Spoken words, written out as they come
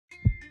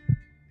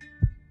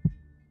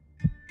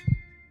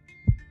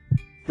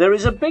There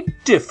is a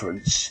big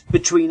difference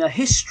between a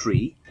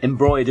history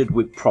embroidered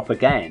with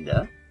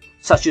propaganda,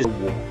 such as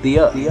the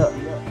Earth. We are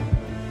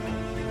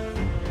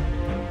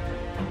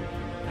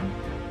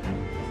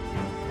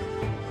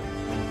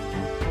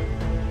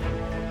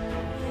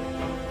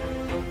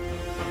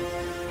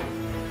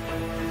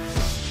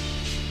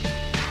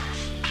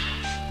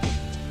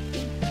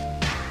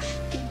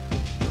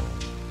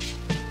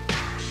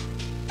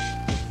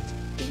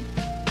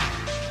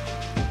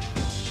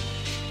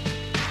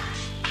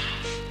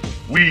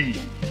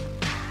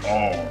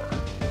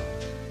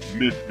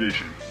Myth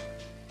Vision.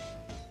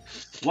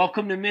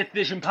 Welcome to Myth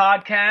Vision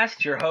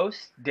Podcast. Your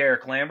host,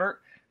 Derek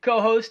Lambert.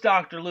 Co-host,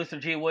 Dr. Luther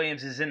G.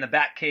 Williams, is in the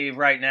back cave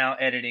right now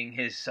editing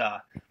his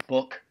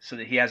book so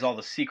that he has all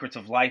the secrets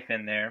of life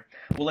in there.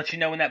 We'll let you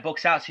know when that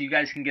book's out so you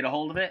guys can get a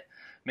hold of it.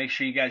 Make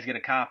sure you guys get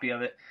a copy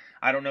of it.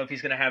 I don't know if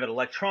he's going to have it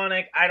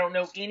electronic. I don't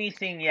know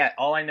anything yet.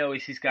 All I know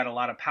is he's got a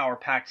lot of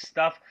power-packed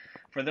stuff.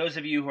 For those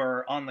of you who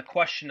are on the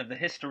question of the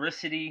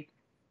historicity,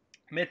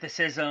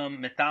 mythicism,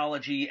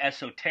 mythology,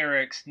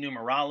 esoterics,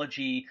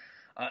 numerology,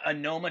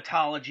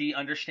 anomatology,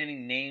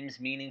 understanding names,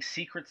 meanings,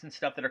 secrets, and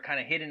stuff that are kind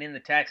of hidden in the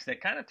text that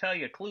kind of tell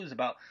you clues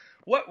about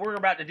what we're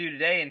about to do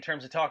today in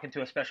terms of talking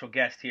to a special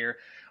guest here.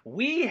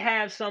 We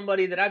have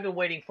somebody that I've been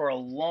waiting for a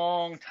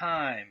long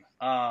time.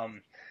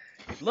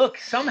 Look,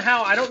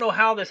 somehow, I don't know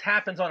how this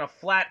happens on a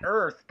flat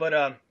earth,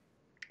 but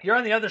you're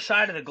on the other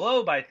side of the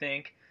globe, I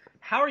think.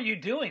 How are you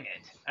doing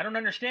it? I don't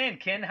understand,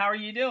 Ken. How are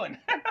you doing?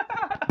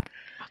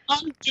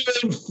 I'm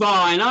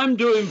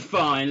doing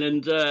fine,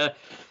 and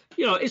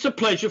it's a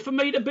pleasure for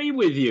me to be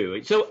with you.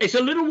 It's a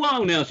little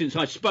while now since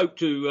I spoke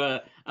to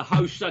a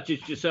host such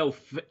as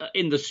yourself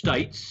in the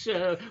States.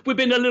 We've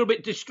been a little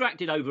bit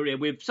distracted over here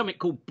with something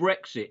called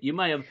Brexit. You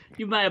may have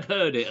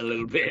heard it a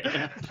little bit,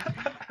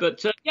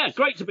 but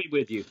great to be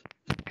with you.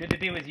 Good to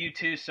be with you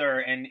too,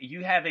 sir. And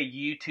you have a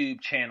YouTube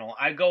channel.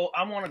 I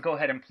want to go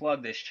ahead and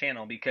plug this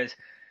channel because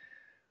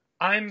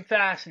I'm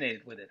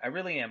fascinated with it. I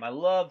really am. I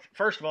love,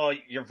 first of all,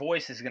 your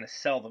voice is going to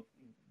sell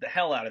the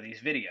hell out of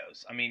these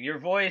videos. I mean, your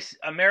voice,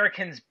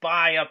 Americans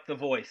buy up the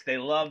voice. They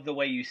love the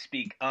way you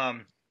speak.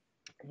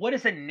 What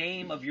is the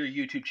name of your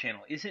YouTube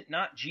channel? Is it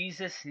not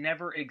Jesus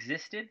Never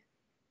Existed?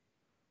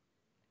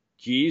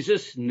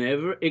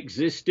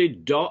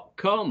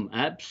 JesusNeverExisted.com.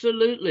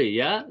 Absolutely,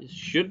 yeah.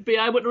 Should be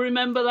able to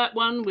remember that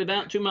one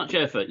without too much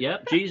effort. Yeah,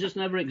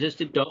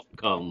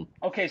 JesusNeverExisted.com.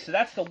 Okay, so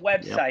that's the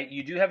website. Yep.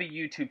 You do have a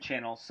YouTube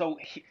channel. So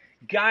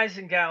guys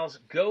and gals,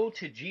 go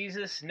to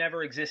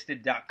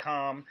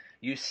JesusNeverExisted.com.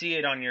 You see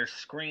it on your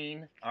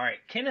screen. All right,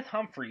 Kenneth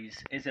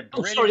Humphreys is a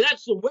British... Oh, sorry,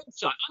 that's the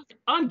website.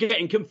 I'm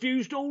getting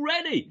confused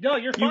already. No,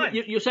 you're fine.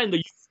 You're saying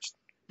the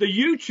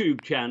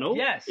YouTube channel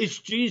is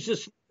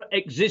Jesus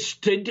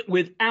Existed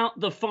without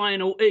the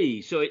final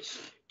E. So it's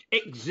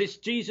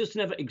Jesus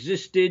Never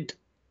Existed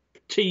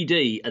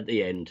TD at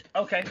the end.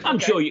 Okay. I'm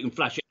sure you can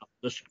flash it up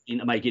the screen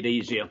to make it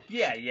easier.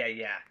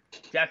 Yeah.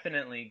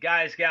 Definitely.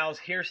 Guys, gals,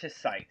 here's his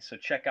site. So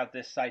check out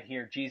this site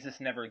here,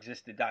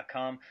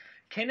 JesusNeverExisted.com.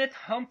 Kenneth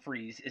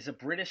Humphreys is a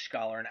British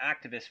scholar and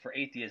activist for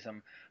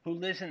atheism who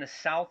lives in the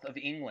south of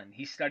England.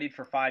 He studied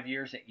for 5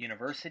 years at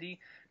university,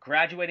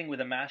 graduating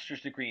with a master's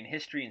degree in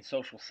history and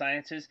social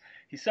sciences.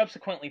 He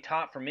subsequently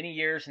taught for many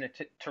years in a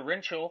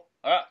torrential,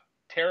 how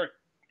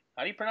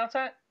do you pronounce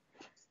that?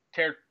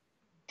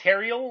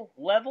 Terrestrial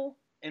level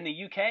in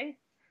the UK?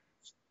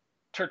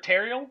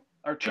 Terrestrial?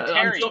 Or tertiary?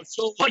 I'm not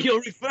sure what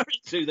you're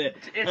referring to there.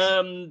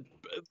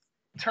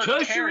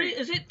 Tertiary,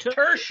 is it?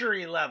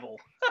 Tertiary level.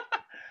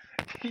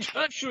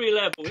 Tertiary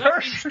level.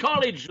 That's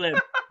college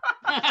level.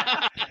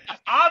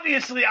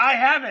 Obviously, I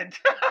haven't.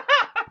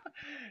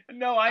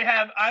 No,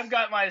 I've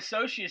got my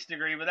associate's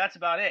degree, but that's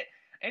about it.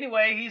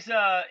 Anyway, he's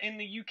in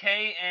the UK,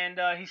 and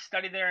he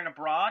studied there and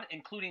abroad,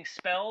 including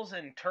spells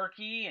in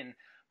Turkey and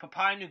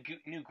Papua New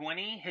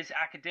Guinea. His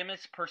academic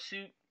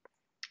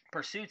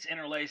pursuits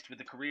interlaced with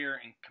a career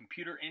in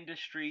computer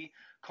industry,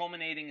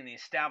 culminating in the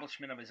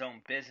establishment of his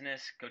own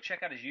business. Go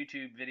check out his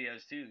YouTube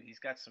videos, too. He's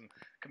got some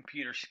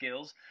computer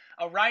skills.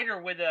 A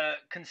writer with a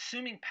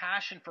consuming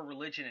passion for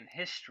religion and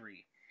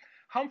history,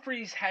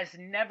 Humphreys has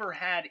never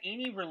had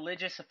any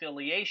religious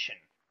affiliation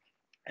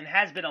and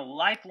has been a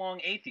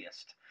lifelong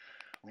atheist,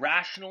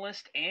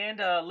 rationalist, and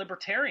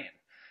libertarian.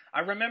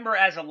 I remember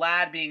as a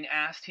lad being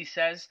asked, he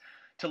says,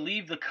 to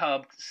leave the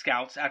Cub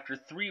Scouts after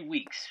 3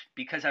 weeks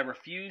because I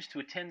refused to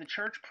attend the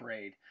church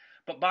parade,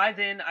 but by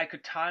then I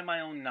could tie my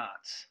own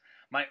knots.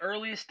 My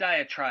earliest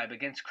diatribe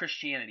against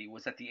Christianity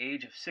was at the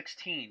age of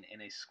 16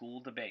 in a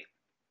school debate.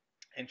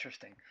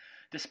 Interesting.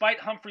 Despite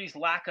Humphrey's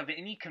lack of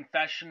any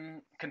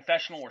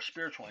confessional or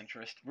spiritual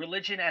interest,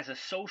 religion as a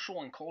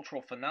social and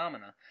cultural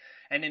phenomena,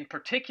 and in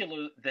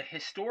particular the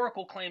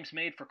historical claims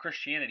made for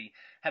Christianity,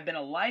 have been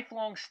a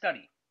lifelong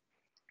study.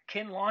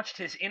 Ken launched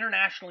his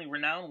internationally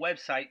renowned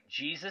website,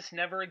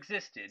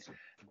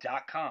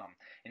 JesusNeverExisted.com,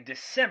 in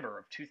December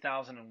of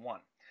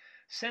 2001.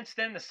 Since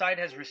then, the site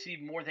has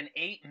received more than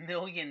 8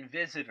 million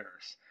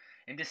visitors.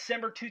 In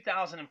December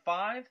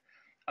 2005,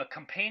 a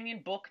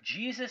companion book,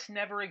 Jesus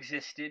Never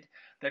Existed,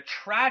 The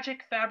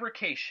Tragic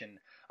Fabrication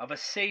of a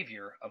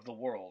Savior of the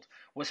World,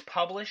 was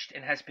published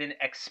and has been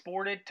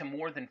exported to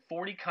more than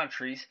 40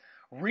 countries,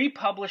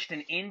 republished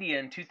in India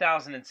in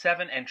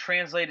 2007, and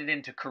translated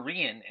into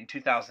Korean in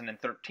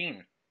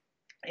 2013.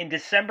 In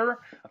December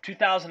of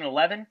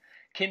 2011,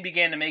 Ken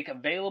began to make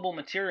available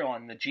material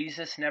on the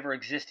Jesus Never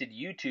Existed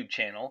YouTube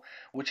channel,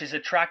 which has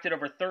attracted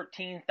over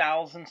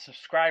 13,000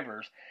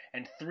 subscribers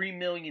and 3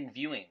 million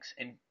viewings.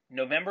 In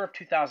November of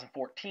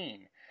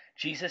 2014,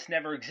 Jesus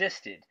Never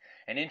Existed,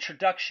 An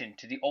Introduction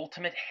to the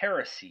Ultimate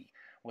Heresy,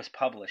 was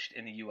published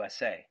in the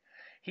USA.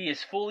 He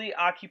is fully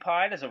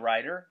occupied as a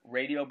writer,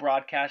 radio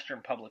broadcaster,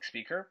 and public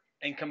speaker,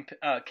 and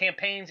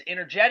campaigns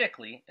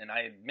energetically, and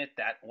I admit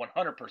that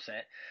 100%,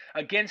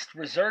 against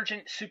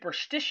resurgent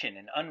superstition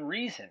and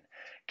unreason.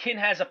 Ken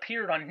has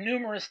appeared on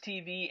numerous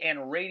TV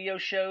and radio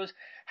shows,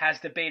 has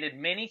debated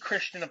many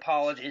Christian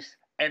apologists,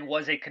 and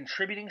was a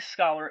contributing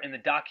scholar in the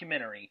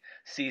documentary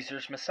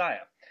Caesar's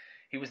Messiah.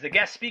 He was the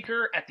guest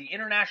speaker at the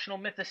International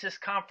Mythicist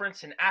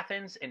Conference in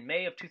Athens in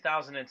May of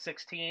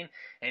 2016,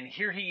 and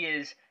here he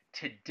is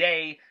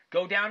today.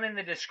 Go down in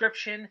the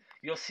description.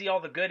 You'll see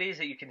all the goodies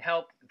that you can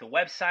help. The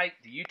website,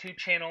 the YouTube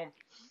channel,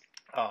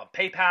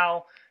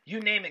 PayPal, you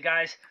name it,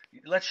 guys.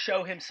 Let's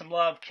show him some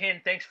love.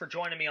 Ken, thanks for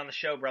joining me on the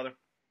show, brother.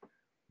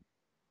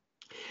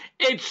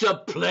 It's a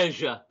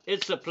pleasure.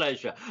 It's a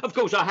pleasure. Of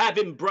course, I have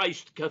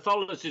embraced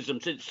Catholicism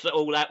since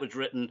all that was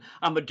written.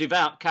 I'm a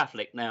devout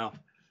Catholic now.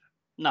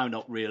 No,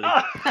 not really.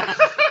 Oh,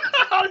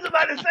 I was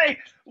about to say,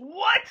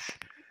 what?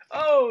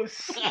 Oh,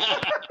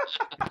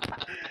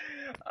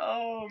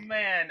 oh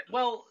man.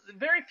 Well,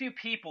 very few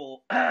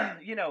people,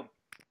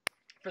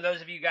 for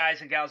those of you guys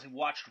and gals who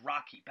watched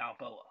Rocky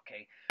Balboa,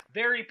 okay,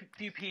 very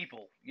few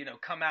people,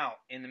 come out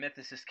in the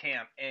mythicist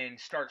camp and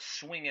start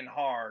swinging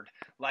hard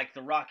like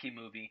the Rocky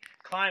movie,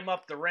 climb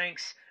up the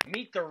ranks,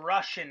 meet the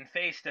Russian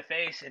face to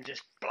face, and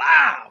just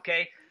blah,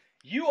 okay?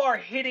 You are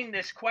hitting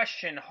this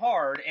question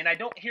hard, and I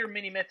don't hear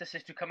many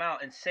mythicists who come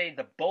out and say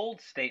the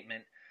bold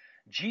statement,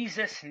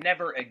 Jesus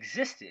never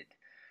existed.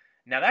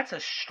 Now, that's a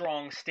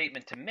strong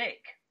statement to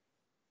make.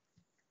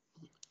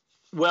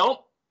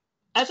 Well,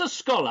 as a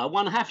scholar,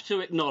 one has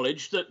to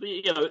acknowledge that,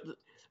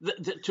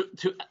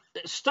 to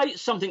state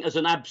something as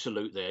an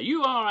absolute there,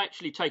 you are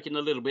actually taking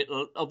a little bit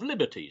of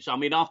liberties. I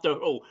mean, after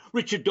all,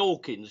 Richard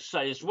Dawkins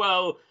says,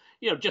 well,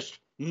 just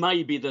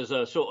maybe there's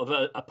a sort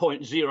of a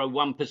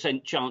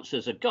 0.01% chance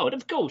there's a God.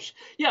 Of course,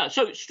 yeah,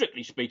 so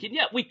strictly speaking,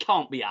 yeah, we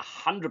can't be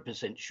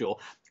 100% sure.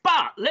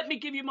 But let me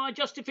give you my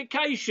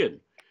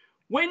justification.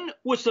 When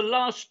was the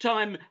last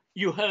time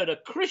you heard a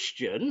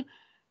Christian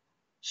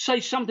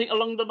say something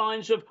along the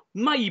lines of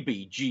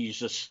maybe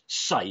Jesus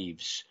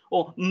saves,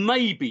 or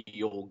maybe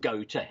you'll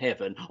go to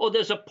heaven, or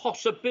there's a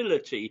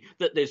possibility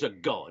that there's a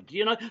God?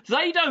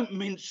 They don't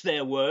mince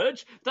their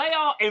words. They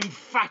are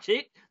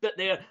emphatic that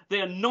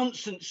their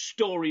nonsense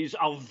stories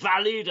are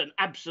valid and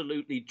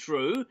absolutely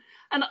true.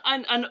 And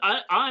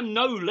I'm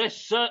no less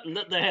certain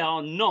that they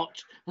are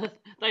not.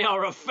 They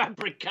are a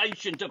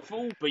fabrication to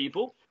fool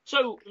people.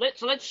 So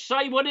let's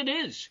say what it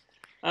is.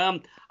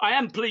 I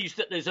am pleased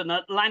that there's an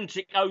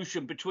Atlantic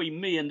Ocean between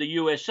me and the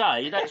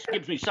USA. That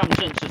gives me some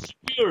sense of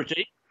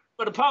security.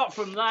 But apart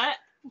from that...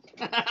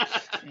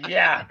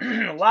 Yeah,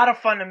 a lot of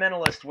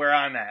fundamentalists where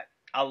I'm at.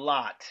 A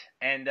lot.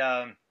 And,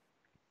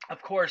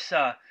 of course,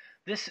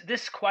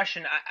 this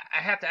question,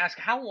 I have to ask,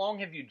 how long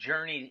have you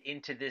journeyed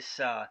into this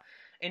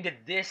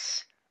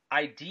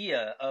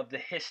idea of the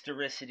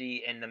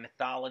historicity and the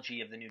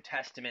mythology of the New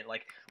Testament?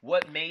 Like,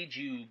 what made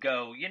you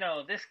go,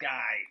 this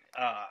guy,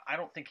 I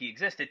don't think he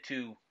existed,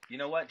 to, you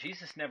know what,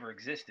 Jesus never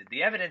existed.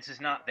 The evidence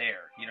is not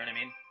there. You know what I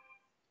mean?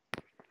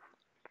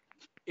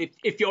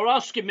 If you're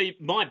asking me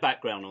my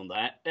background on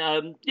that,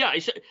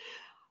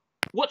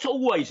 what's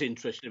always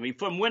interested me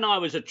from when I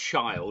was a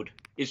child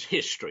is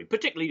history,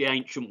 particularly the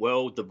ancient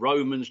world, the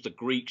Romans, the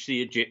Greeks,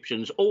 the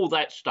Egyptians, all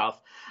that stuff.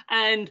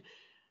 And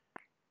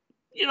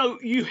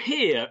you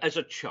hear as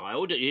a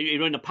child,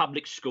 you're in a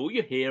public school,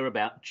 you hear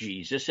about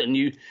Jesus, and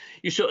you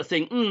sort of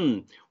think,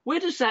 where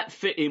does that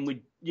fit in with,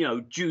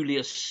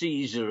 Julius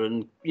Caesar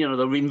and,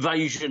 the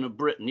invasion of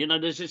Britain?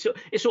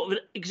 It sort of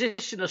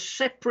exists in a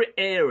separate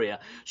area.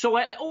 So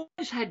I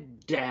always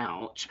had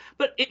doubts,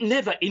 but it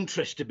never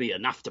interested me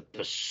enough to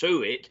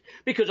pursue it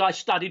because I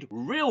studied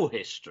real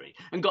history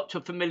and got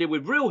familiar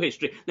with real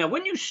history. Now,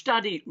 when you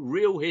study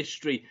real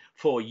history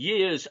for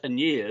years and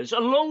years,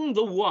 along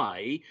the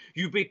way,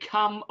 you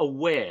become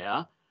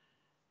aware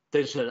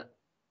there's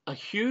a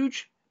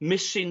huge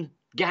missing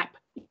gap.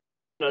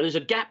 There's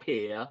a gap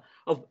here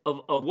of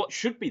what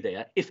should be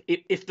there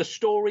if the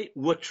story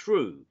were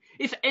true,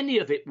 if any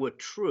of it were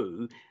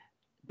true.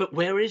 But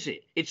where is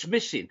it? It's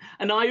missing.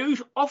 And I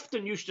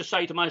often used to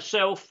say to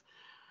myself,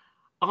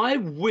 I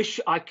wish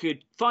I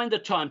could find the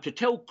time to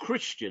tell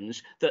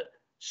Christians that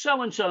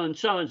so-and-so and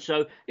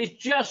so-and-so, it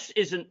just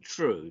isn't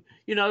true.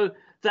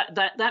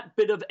 That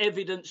bit of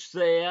evidence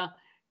there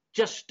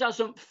just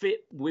doesn't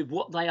fit with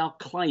what they are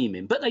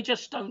claiming, but they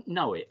just don't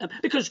know it.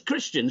 Because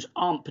Christians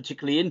aren't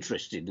particularly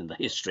interested in the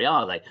history,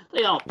 are they?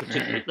 They aren't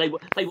particularly.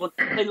 They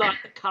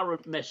like the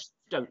current message,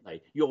 don't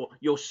they?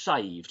 You're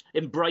saved.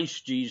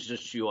 Embrace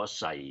Jesus. You are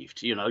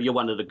saved. You know, you're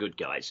one of the good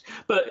guys.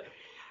 But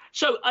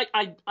so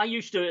I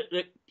used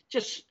to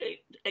just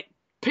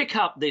pick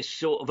up this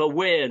sort of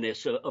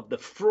awareness of the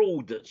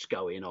fraud that's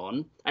going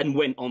on, and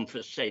went on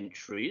for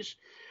centuries,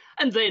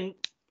 and then.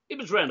 It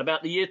was around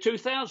about the year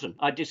 2000.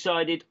 I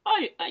decided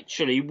I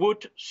actually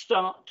would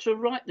start to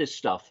write this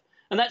stuff.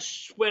 And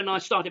that's when I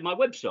started my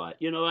website.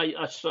 You know,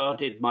 I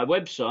started my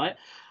website.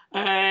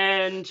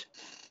 And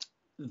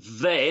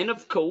then,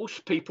 of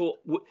course,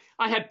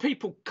 I had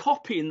people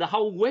copying the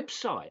whole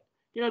website.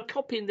 You know,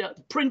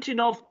 printing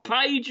off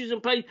pages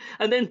and pages.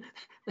 And then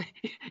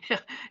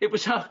it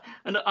was,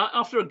 and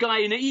after a guy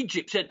in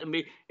Egypt said to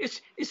me,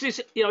 "Is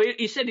this?" You know,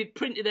 he said he'd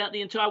printed out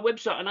the entire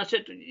website, and I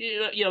said,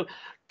 you know,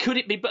 could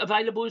it be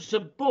available as a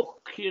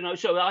book? You know,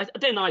 so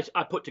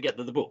I put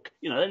together the book.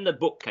 You know, then the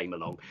book came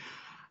along,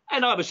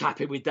 and I was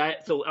happy with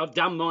that. Thought I've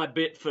done my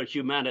bit for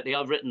humanity.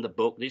 I've written the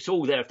book. It's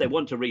all there if they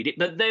want to read it.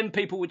 But then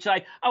people would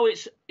say, "Oh,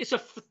 it's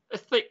a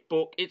thick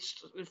book.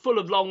 It's full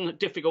of long,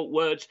 difficult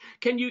words.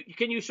 Can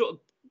you sort of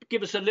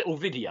give us a little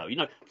video, you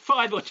know,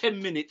 5 or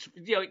 10 minutes,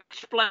 you know,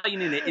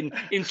 explaining it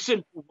in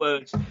simple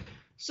words."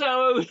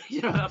 So,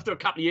 you know, after a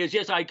couple of years,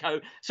 yes,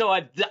 so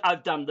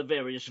I've done the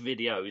various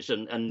videos,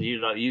 and you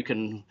know, you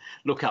can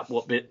look up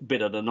what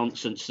bit of the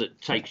nonsense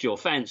that takes your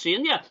fancy.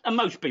 And yeah, and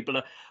most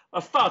people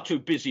are far too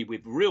busy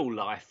with real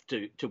life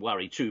to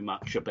worry too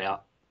much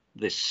about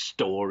this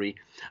story.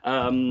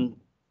 And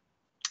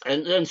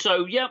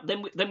so, yeah,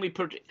 then we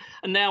put,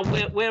 and now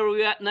where are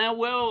we at now?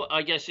 Well,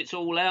 I guess it's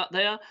all out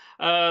there.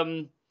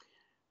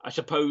 I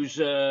suppose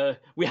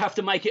we have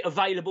to make it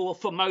available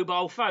for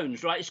mobile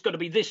phones, right? It's got to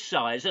be this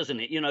size,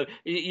 hasn't it? You know,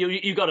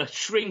 you got to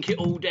shrink it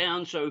all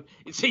down so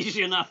it's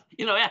easy enough.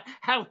 You know,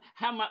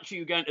 how much are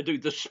you going to do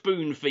the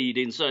spoon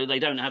feeding so they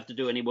don't have to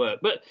do any work?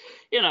 But,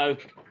 you know,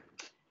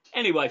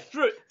 anyway,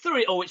 through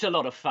it all, it's a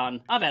lot of fun.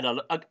 I've had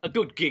a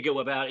good giggle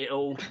about it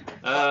all.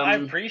 I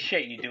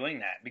appreciate you doing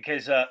that,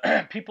 because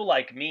people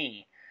like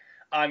me,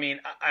 I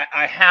mean,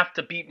 I have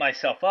to beat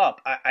myself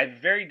up. I have a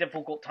very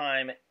difficult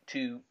time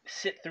to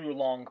sit through a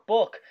long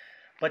book.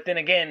 But then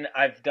again,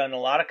 I've done a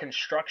lot of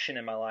construction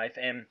in my life,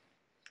 and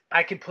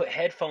I can put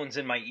headphones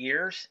in my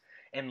ears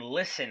and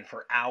listen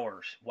for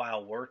hours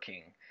while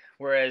working.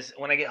 Whereas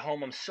when I get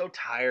home, I'm so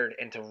tired,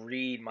 and to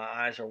read, my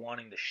eyes are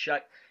wanting to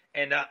shut.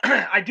 And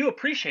I do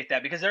appreciate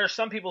that, because there are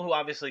some people who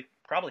obviously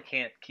probably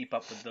can't keep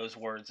up with those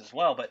words as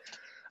well. But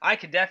I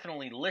could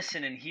definitely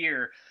listen and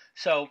hear.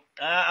 So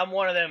I'm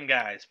one of them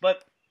guys.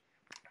 But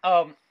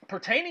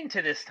pertaining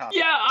to this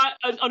topic,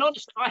 and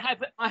honestly,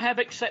 I have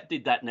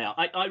accepted that now.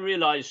 I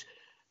realise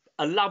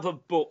a love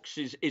of books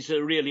is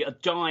really a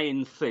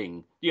dying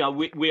thing. You know,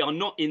 we are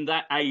not in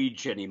that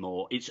age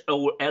anymore. It's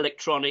all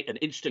electronic and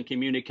instant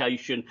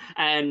communication,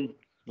 and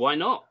why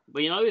not?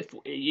 You know, if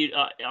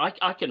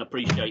I can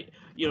appreciate,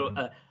 you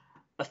know,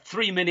 a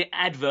 3-minute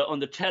advert on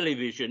the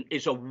television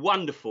is a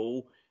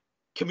wonderful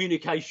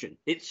communication.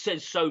 It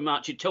says so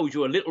much. It tells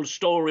you a little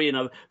story in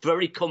a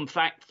very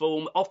compact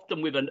form,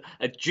 often with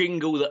a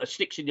jingle that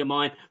sticks in your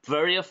mind.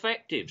 Very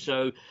effective.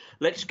 So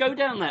let's go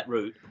down that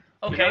route.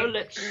 Okay. You know,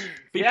 let's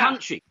be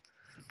punchy.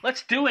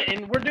 Let's do it,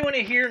 and we're doing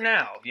it here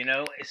now. You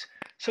know,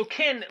 so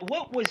Ken,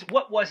 what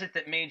was it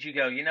that made you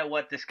go, you know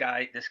what, this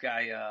guy.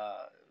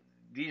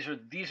 These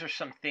are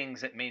some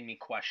things that made me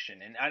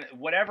question, and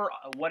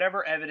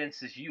whatever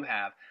evidences you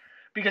have,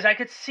 because I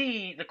could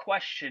see the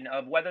question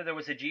of whether there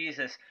was a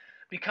Jesus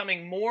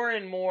becoming more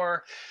and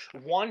more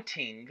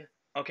wanting.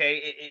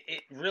 Okay,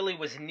 it really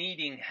was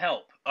needing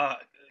help.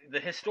 The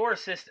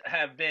historicists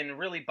have been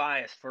really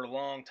biased for a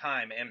long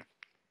time,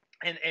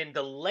 and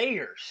the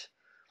layers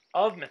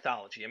of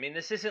mythology. I mean,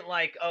 this isn't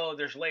like, oh,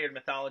 there's layered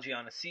mythology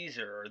on a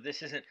Caesar, or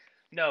this is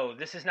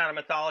not a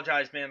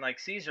mythologized man like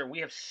Caesar. We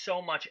have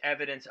so much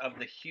evidence of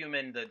the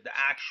human, the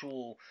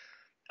actual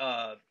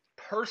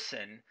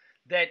person,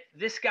 that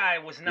this guy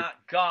was not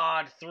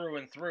God through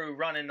and through,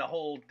 running the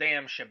whole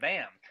damn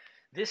shabam.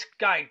 This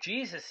guy,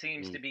 Jesus,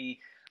 seems to be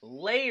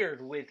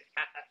layered with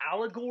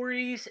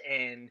allegories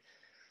and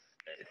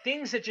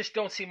things that just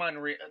don't seem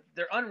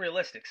they're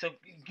unrealistic. So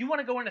you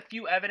want to go into a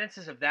few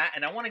evidences of that,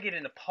 and I want to get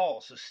into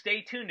Paul. So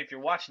stay tuned if you're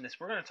watching this.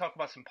 We're going to talk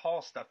about some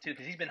Paul stuff too,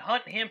 because he's been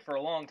hunting him for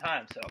a long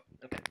time. So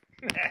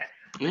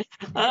okay.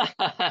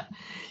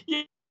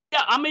 Yeah,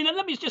 I mean, and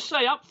let me just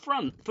say up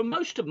front, for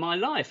most of my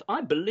life,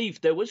 I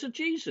believed there was a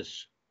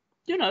Jesus.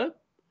 You know,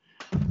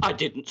 I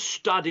didn't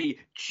study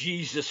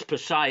Jesus per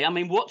se. I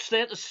mean, what's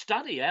there to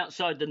study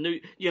outside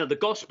the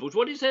Gospels?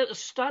 What is there to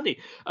study?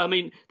 I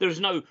mean, there's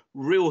no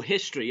real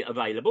history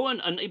available,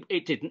 and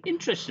it didn't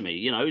interest me,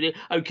 you know.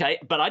 Okay,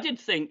 but I did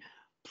think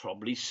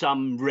probably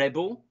some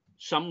rebel,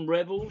 some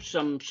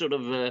sort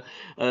of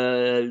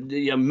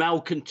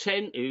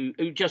malcontent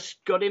who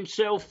just got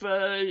himself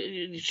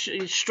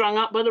strung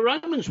up by the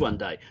Romans one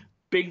day.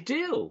 Big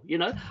deal, you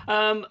know.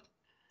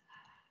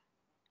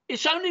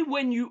 It's only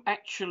when you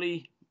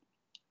actually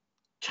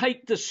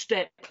take the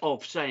step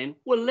of saying,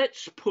 well,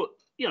 let's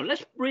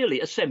really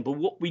assemble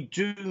what we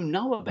do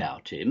know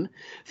about him,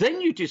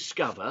 then you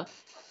discover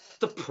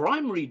the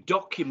primary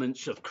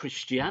documents of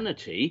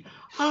Christianity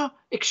are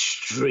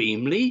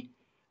extremely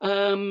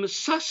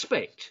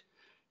suspect.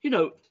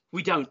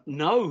 We don't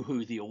know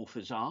who the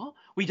authors are.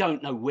 We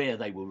don't know where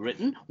they were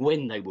written,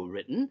 when they were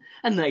written,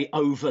 and they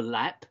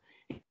overlap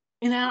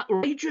in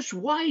outrageous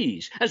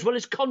ways, as well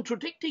as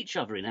contradict each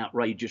other in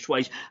outrageous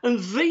ways. And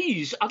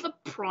these are the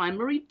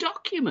primary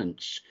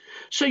documents.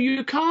 So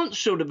you can't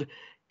sort of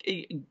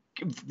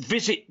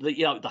visit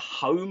the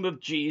home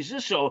of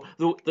Jesus or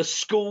the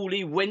school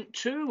he went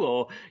to,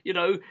 or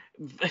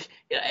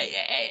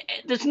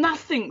there's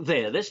nothing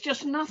there. There's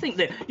just nothing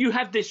there. You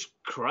have this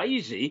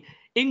crazy,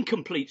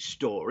 incomplete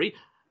story,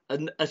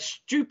 and a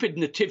stupid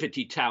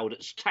nativity tale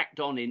that's tacked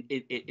on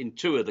in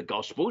two of the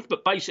Gospels,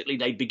 but basically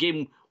they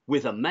begin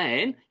with a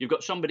man. You've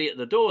got somebody at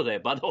the door there,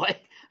 by the way,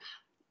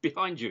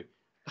 behind you.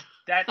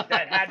 That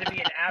had to be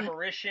an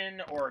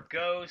apparition or a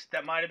ghost.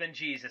 That might have been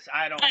Jesus.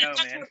 I don't know,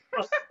 man.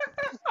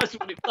 That's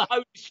what the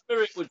Holy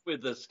Spirit was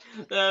with us.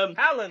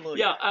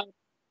 Hallelujah.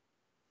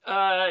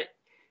 Yeah.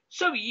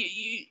 So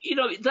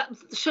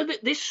that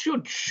this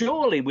should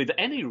surely, with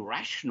any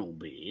rational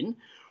being,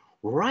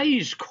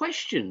 raise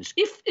questions.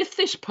 If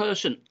this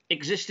person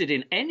existed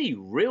in any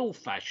real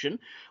fashion,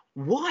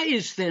 why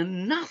is there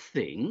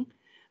nothing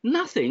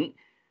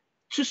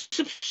to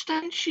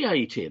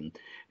substantiate him?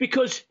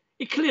 Because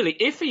clearly,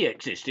 if he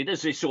existed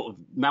as this sort of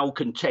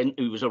malcontent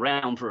who was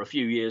around for a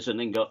few years and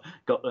then got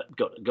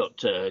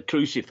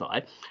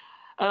crucified,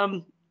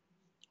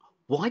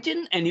 why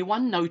didn't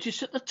anyone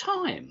notice at the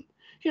time?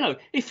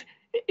 If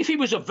he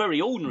was a very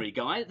ordinary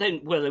guy,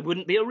 then, well, there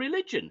wouldn't be a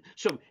religion.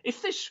 So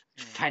if this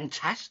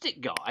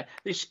fantastic guy,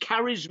 this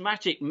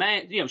charismatic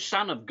man,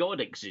 Son of God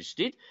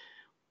existed,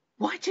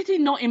 why did he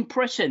not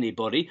impress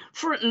anybody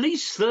for at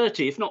least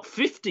 30, if not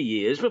 50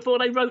 years before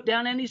they wrote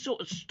down any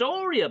sort of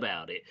story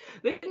about it?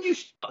 Then you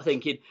start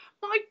thinking,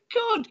 my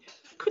God,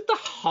 could the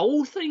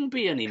whole thing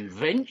be an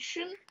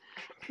invention?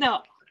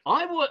 Now,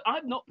 I'm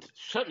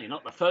certainly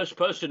not the first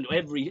person to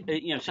ever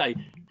say,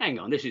 hang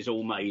on, this is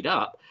all made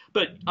up.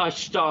 But I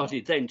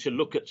started then to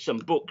look at some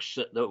books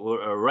that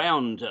were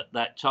around at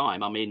that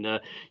time. I mean,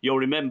 you'll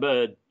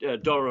remember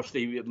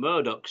Dorothy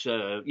Murdoch's,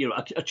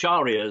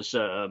 Acharya's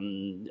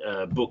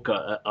book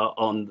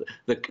on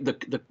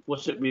the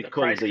what's it we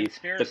call the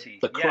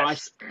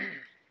Christ.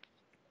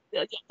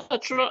 Yes.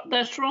 That's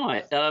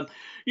right.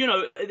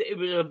 It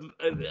was,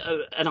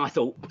 and I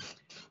thought,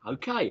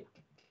 okay.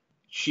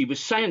 She was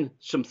saying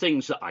some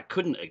things that I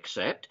couldn't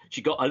accept.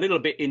 She got a little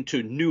bit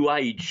into New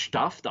Age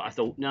stuff that I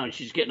thought, no,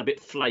 she's getting a bit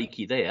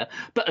flaky there.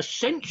 But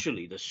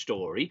essentially the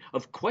story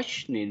of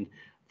questioning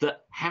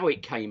how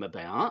it came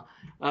about,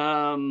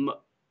 I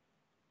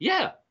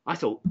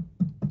thought,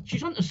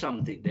 she's onto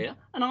something there,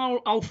 and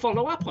I'll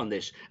follow up on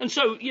this. And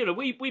so,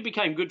 we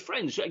became good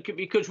friends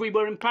because we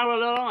were in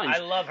parallel lines. I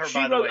love her, she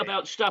by the wrote way.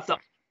 about stuff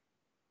that,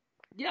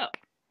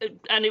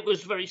 and it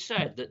was very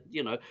sad that,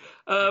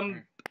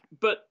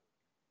 but...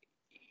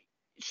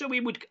 So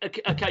we would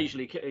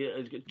occasionally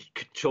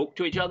talk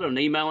to each other and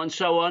email and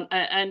so on,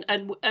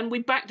 and we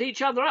backed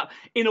each other up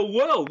in a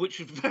world which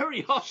was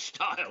very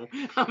hostile.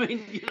 I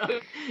mean,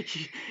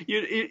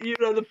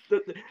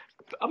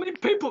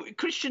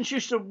 Christians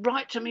used to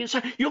write to me and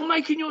say, "You're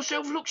making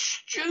yourself look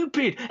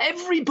stupid.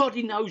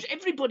 Everybody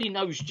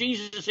knows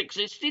Jesus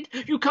existed.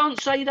 You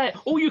can't say that.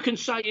 All you can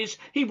say is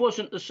he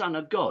wasn't the Son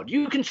of God."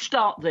 You can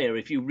start there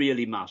if you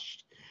really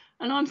must.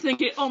 And I'm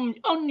thinking,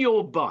 on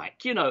your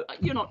bike, you're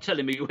not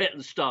telling me where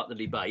to start the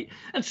debate.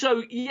 And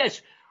so,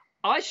 yes,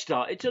 I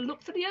started to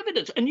look for the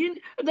evidence. And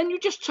then you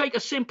just take a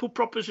simple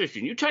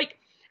proposition. You take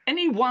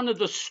any one of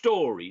the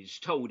stories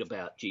told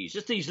about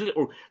Jesus, these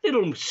little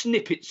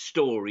snippet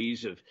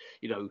stories of,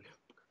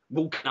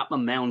 walking up a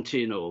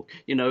mountain or,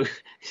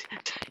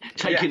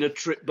 taking a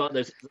trip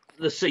by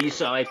the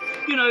seaside,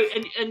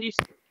 and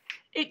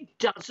it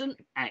doesn't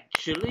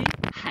actually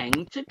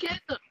hang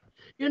together.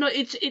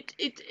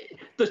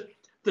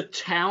 The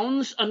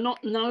towns are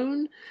not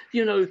known.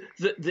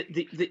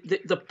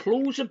 The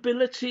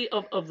plausibility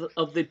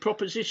of the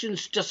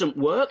propositions doesn't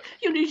work.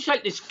 You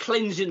take this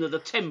cleansing of the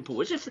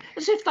temple as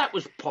if that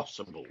was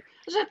possible.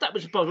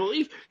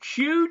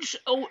 Huge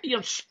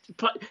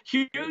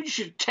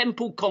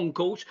temple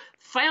concourse,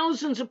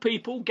 thousands of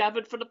people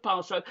gathered for the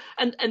Passover,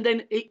 and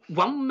then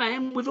one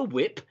man with a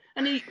whip,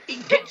 and he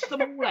gets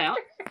them all out,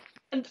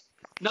 and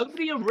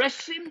nobody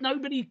arrests him,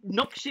 nobody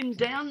knocks him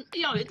down.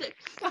 The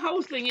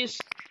whole thing is,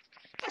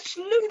 that's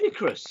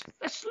ludicrous.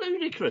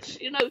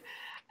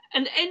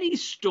 And any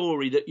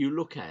story that you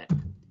look at,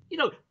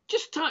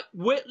 just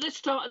let's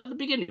start at the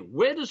beginning.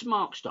 Where does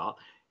Mark start?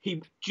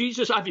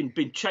 Jesus, having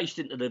been chased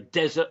into the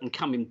desert and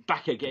coming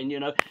back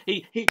again,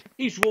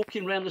 he's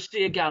walking around the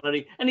Sea of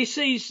Galilee, and he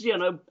sees,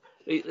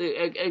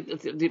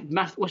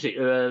 what's it,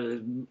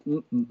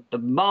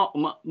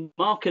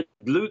 Mark and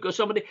Luke or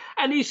somebody,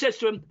 and he says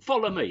to them,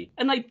 "Follow me,"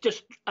 and they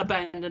just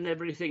abandon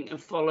everything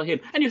and follow him.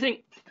 And you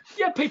think,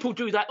 yeah, people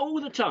do that all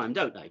the time,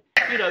 don't they?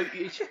 You know,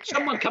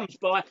 someone comes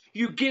by,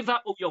 you give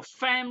up all your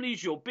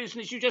families, your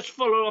business, you just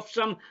follow off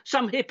some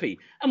hippie.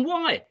 And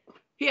why?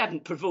 He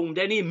hadn't performed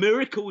any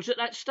miracles at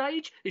that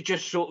stage. It's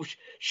just sort of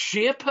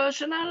sheer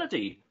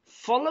personality.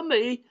 Follow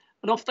me,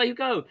 and off they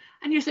go.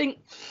 And you think,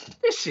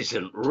 this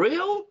isn't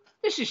real.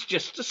 This is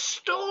just a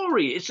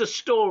story. It's a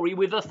story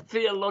with a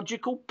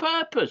theological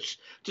purpose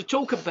to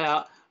talk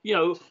about, you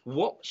know,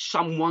 what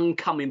someone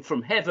coming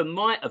from heaven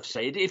might have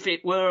said if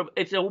it were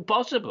at all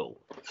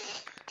possible.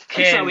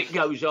 And so it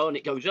goes on,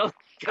 it goes on,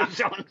 it goes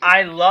on.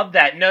 I love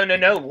that. No.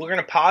 We're going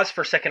to pause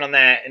for a second on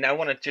that, and I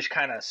want to just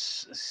kind of,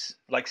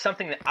 like,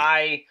 something that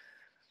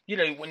you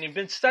know, when you've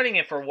been studying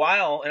it for a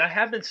while, and I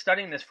have been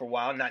studying this for a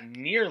while, not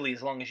nearly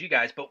as long as you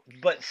guys,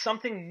 but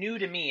something new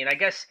to me, and I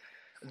guess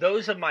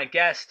those of my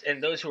guests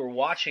and those who are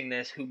watching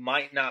this who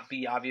might not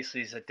be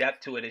obviously as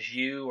adept to it as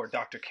you or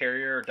Dr.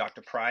 Carrier or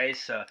Dr.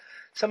 Price,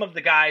 some of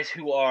the guys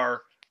who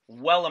are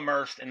well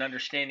immersed in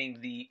understanding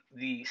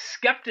the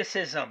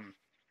skepticism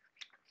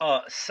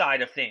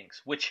side of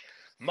things, which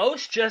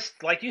most,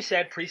 just like you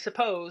said,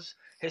 presuppose.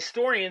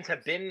 Historians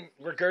have been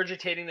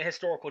regurgitating the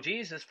historical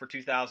Jesus for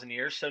 2,000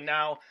 years, so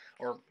now,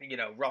 or, you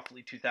know,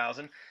 roughly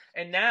 2,000,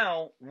 and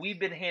now we've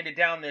been handed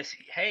down this,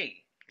 hey,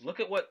 look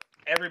at what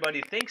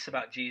everybody thinks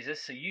about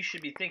Jesus, so you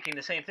should be thinking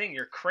the same thing.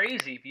 You're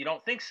crazy if you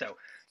don't think so.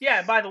 Yeah,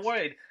 and by the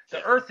way,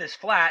 the earth is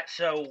flat,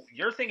 so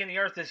you're thinking the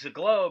earth is a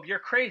globe, you're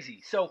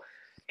crazy. So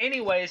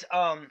anyways,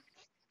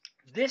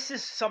 this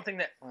is something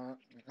that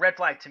red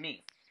flag to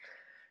me.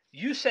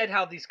 You said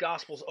how these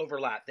gospels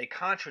overlap, they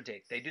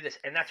contradict, they do this,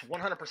 and that's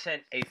 100%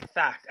 a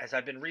fact as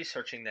I've been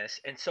researching this.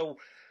 And so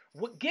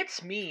what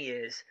gets me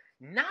is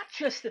not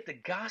just that the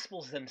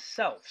gospels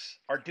themselves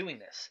are doing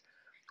this.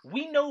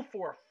 We know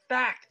for a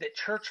fact that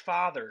church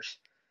fathers,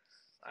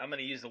 I'm going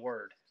to use the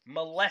word,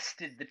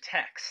 molested the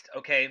text,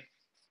 okay?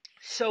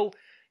 So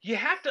you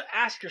have to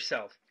ask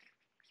yourself,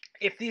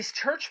 if these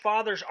church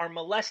fathers are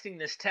molesting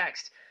this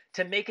text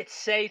to make it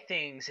say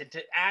things and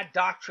to add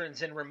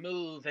doctrines and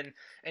remove and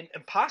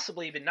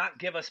possibly even not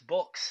give us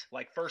books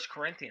like 1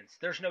 Corinthians.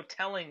 There's no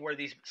telling where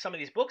some of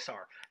these books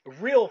are.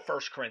 Real 1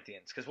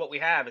 Corinthians, because what we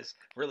have is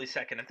really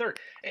 2nd and 3rd.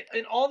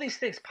 And all these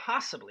things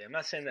possibly. I'm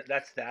not saying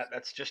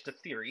that's just a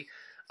theory.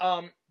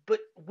 But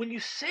when you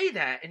say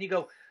that and you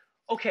go,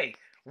 okay,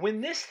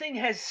 when this thing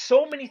has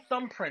so many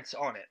thumbprints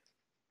on it,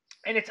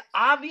 and it's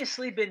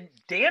obviously been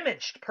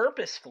damaged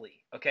purposefully,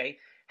 okay,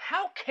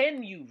 how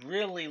can you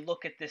really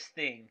look at this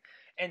thing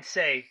and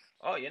say,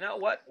 oh, you know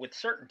what, with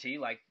certainty,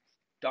 like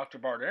Dr.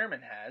 Bart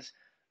Ehrman has,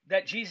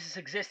 that Jesus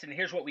exists and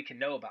here's what we can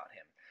know about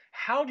him?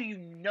 How do you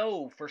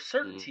know for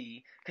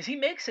certainty? Because he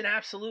makes an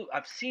absolute,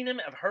 I've seen him,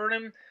 I've heard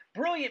him,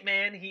 brilliant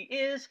man,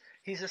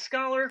 he's a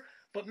scholar,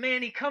 but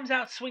man, he comes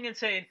out swinging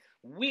saying,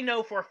 we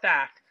know for a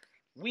fact,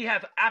 we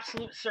have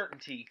absolute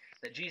certainty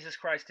that Jesus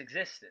Christ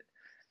existed.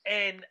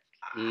 And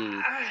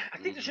I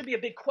think there should be a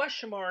big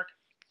question mark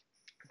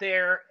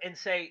there and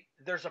say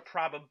there's a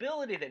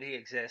probability that he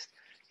exists.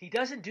 He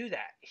doesn't do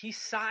that. He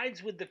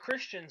sides with the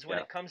Christians when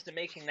it comes to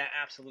making that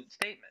absolute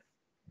statement.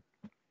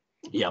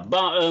 Yeah,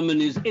 Bart Ehrman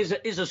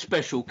is a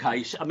special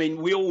case. I mean,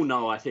 we all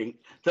know, I think,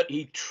 that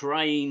he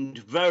trained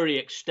very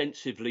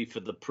extensively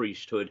for the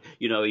priesthood.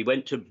 You know, he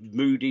went to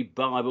Moody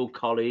Bible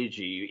College.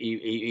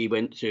 He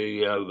went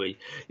to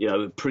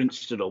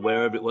Princeton or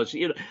wherever it was.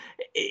 You know,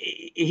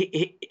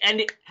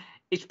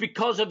 it's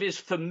because of his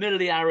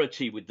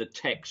familiarity with the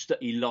text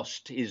that he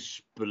lost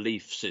his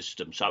belief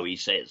system, so he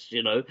says,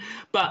 you know.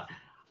 But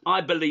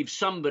I believe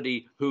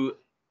somebody who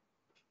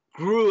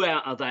grew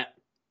out of that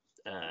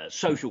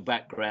social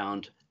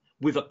background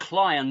with a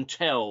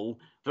clientele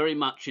very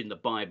much in the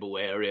Bible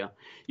area,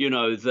 you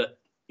know, that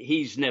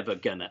he's never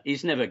gonna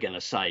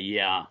say,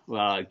 yeah,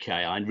 well,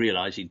 okay, I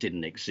realise he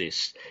didn't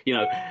exist, you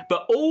know.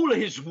 But all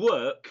his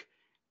work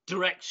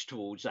directs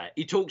towards that.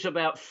 He talks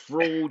about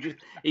fraud.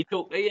 He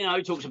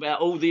talks about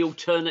all the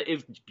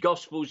alternative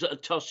gospels that are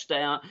tossed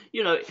out.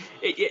 You know,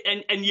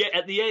 and yet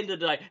at the end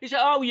of the day, he said,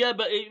 "Oh yeah,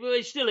 but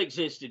it still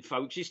existed,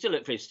 folks. It still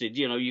existed.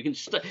 You know, you can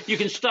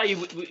stay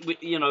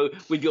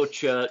with your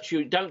church.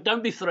 You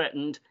don't be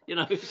threatened. You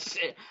know."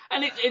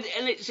 And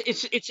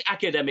it's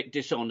academic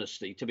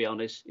dishonesty, to be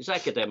honest. It's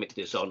academic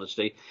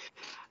dishonesty.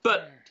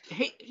 But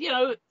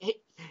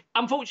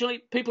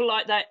unfortunately, people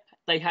like that,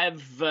 they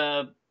have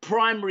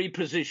primary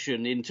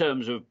position in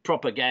terms of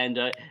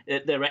propaganda.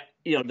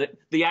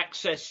 The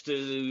access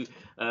to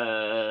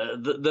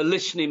the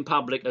listening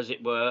public, as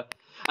it were.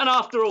 And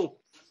after all,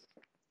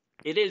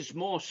 it is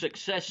more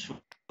successful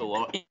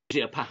or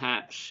easier,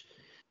 perhaps,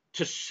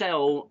 to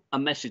sell a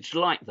message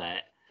like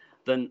that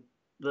than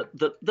the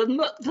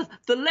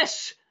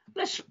less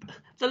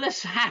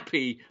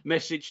happy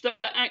message that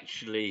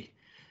actually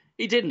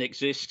he didn't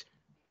exist.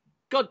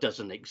 God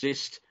doesn't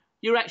exist.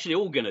 You're actually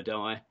all going to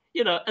die.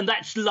 You know, and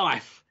that's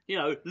life. You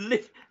know,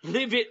 live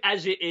it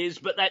as it is,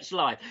 but that's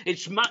life.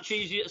 It's much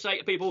easier to say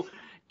to people,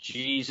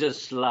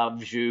 Jesus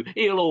loves you.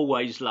 He'll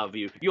always love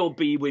you. You'll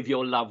be with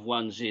your loved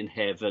ones in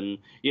heaven.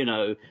 You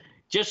know,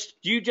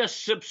 you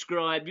just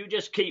subscribe. You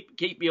just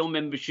keep your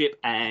membership,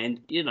 and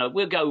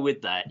we'll go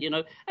with that.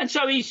 And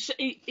so he's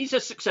a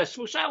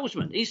successful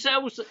salesman. He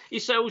sells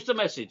the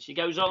message. He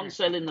goes on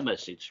selling the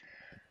message.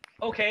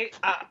 Okay,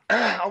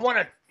 I want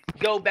to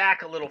go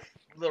back a little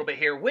bit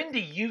here. When do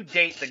you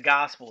date the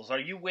Gospels? Are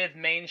you with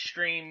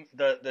mainstream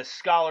the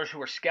scholars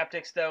who are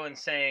skeptics though, and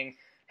saying,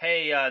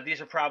 hey,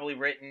 these are probably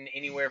written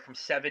anywhere from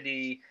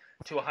 70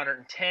 to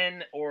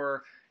 110,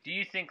 or do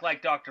you think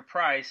like Dr.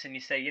 Price and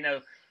you say,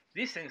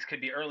 these things could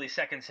be early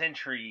 2nd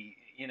century,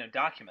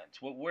 documents?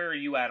 Where are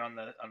you at on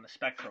the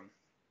spectrum?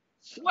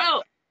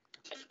 Well,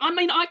 I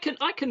mean, I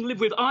can live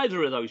with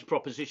either of those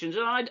propositions,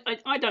 and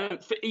I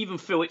don't even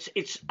feel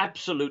it's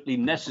absolutely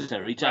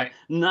necessary to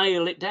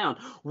nail it down.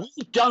 We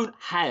don't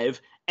have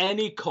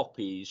any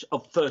copies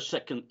of first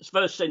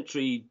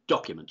century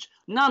documents,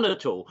 none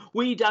at all.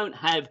 We don't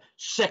have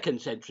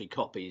 2nd century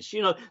copies.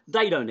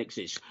 They don't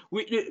exist.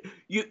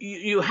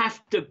 You have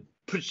to.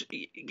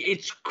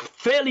 It's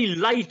fairly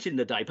late in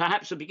the day,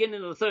 perhaps the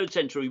beginning of the 3rd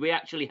century, we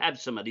actually have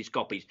some of these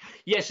copies.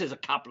 Yes, there's a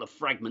couple of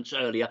fragments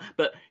earlier,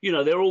 but,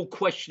 they're all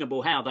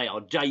questionable how they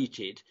are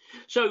dated.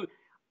 So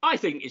I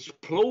think it's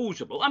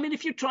plausible. I mean,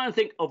 if you try and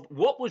think of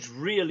what was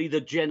really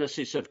the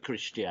genesis of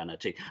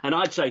Christianity, and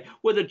I'd say,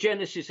 well, the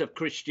genesis of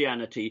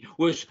Christianity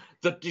was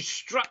the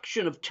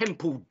destruction of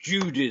temple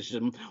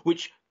Judaism,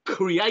 which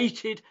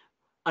created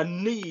a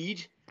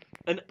need,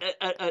 an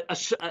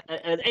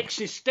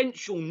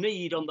existential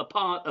need on the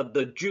part of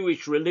the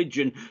Jewish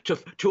religion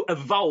to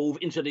evolve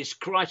into this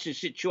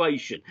crisis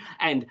situation.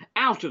 And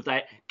out of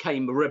that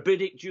came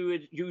rabbinic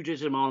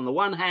Judaism on the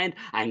one hand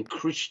and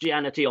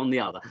Christianity on the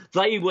other.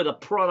 They were the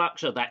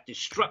products of that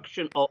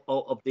destruction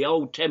of the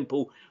old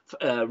temple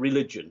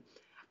religion.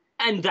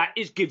 And that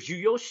gives you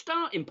your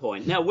starting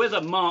point. Now, whether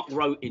Mark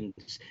wrote in,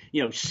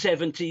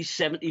 70,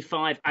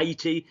 75,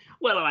 80,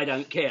 well, I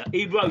don't care.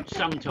 He wrote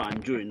sometime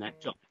during that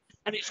time.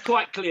 And it's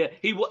quite clear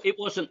it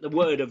wasn't the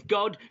word of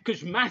God,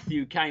 because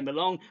Matthew came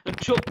along and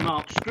took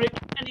Mark's script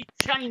and he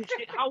changed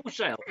it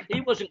wholesale.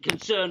 He wasn't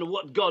concerned with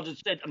what God had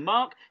said to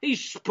Mark.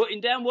 He's putting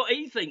down what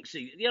he thinks,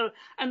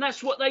 and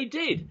that's what they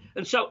did.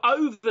 And so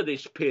over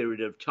this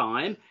period of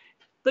time,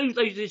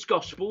 these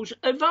Gospels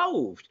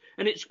evolved.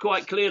 And it's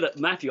quite clear that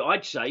Matthew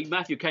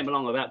came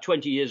along about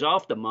 20 years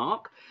after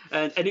Mark,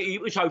 and he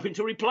was hoping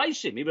to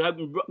replace him. He was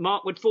hoping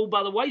Mark would fall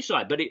by the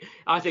wayside. But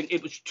I think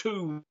it was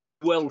too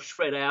well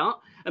spread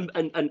out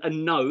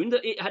and known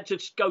that it had to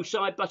go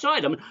side by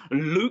side. I mean,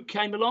 Luke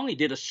came along, he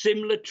did a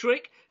similar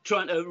trick,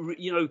 trying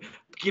to,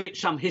 give it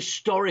some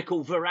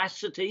historical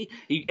veracity.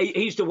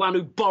 He's the one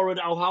who borrowed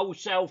a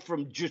wholesale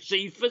from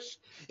Josephus.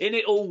 In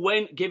it all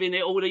went, giving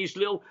it all these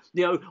little,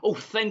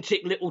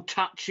 authentic little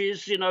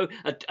touches, a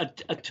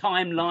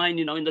timeline,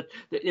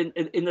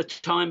 in the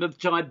time of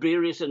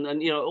Tiberius and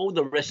all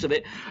the rest of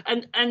it.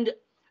 And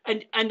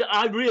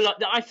I realised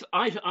that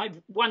I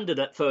wondered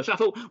at first. I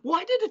thought,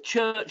 why did the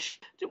church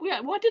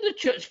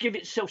give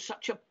itself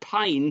such a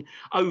pain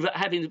over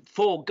having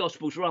 4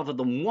 Gospels rather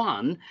than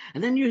 1?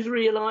 And then you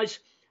realise,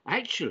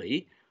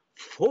 actually,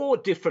 4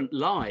 different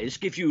lies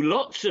give you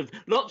lots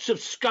of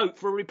scope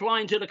for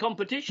replying to the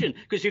competition.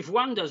 Because if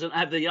one doesn't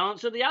have the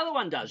answer, the other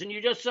one does, and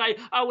you just say,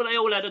 oh well, they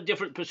all had a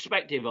different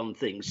perspective on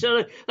things.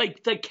 So they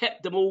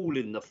kept them all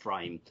in the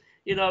frame.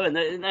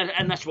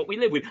 And that's what we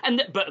live with.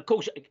 But of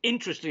course,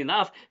 interestingly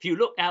enough, if you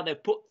look how they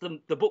put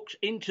the books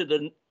into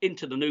the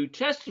New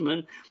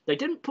Testament, they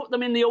didn't put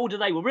them in the order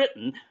they were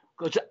written,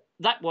 because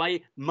that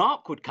way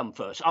Mark would come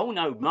first. Oh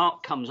no,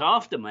 Mark comes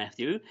after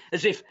Matthew,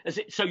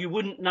 so you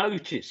wouldn't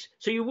notice.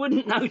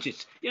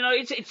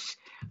 It's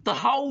the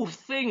whole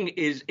thing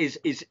is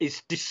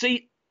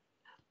deceit,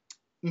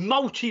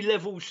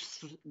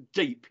 multi-levels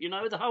deep.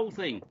 The whole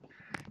thing.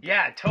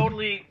 Yeah,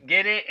 totally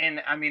get it.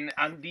 And I mean,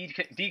 I'm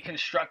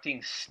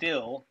deconstructing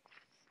still,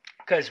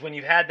 because when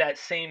you've had that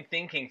same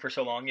thinking for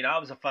so long, I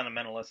was a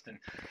fundamentalist, and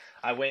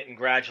I went and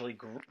gradually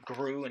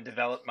grew and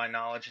developed my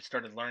knowledge and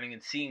started learning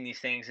and seeing these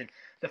things. And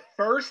the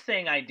first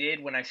thing I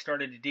did when I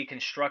started to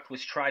deconstruct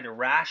was try to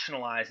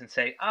rationalize and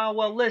say, oh,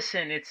 well,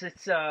 listen, it's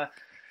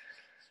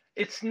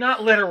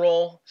not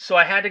literal. So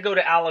I had to go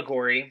to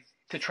allegory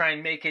to try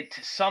and make it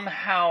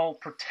somehow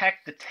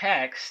protect the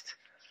text.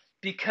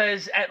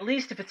 Because at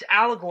least if it's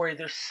allegory,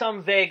 there's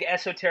some vague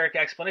esoteric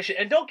explanation.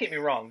 And don't get me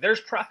wrong, there's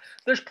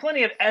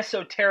plenty of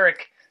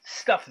esoteric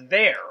stuff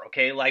there,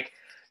 okay? Like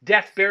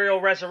death,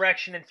 burial,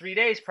 resurrection in 3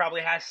 days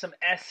probably has some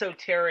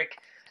esoteric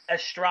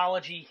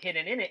astrology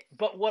hidden in it.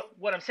 But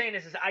what I'm saying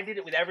is I did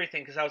it with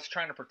everything because I was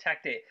trying to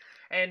protect it.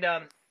 And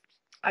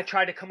I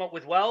tried to come up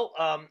with,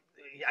 I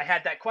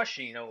had that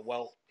question,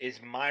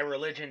 is my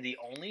religion the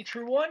only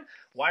true one?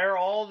 Why are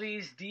all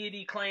these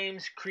deity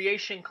claims,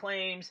 creation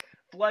claims,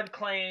 blood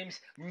claims,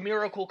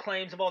 miracle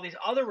claims of all these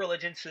other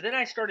religions? So then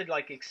I started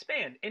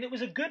expand, and it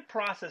was a good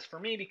process for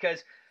me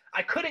because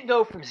I couldn't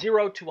go from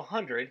 0 to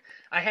 100.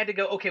 I had to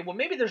go, okay, well,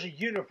 maybe there's a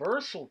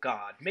universal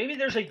God. Maybe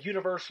there's a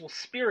universal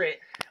spirit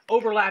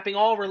overlapping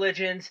all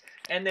religions.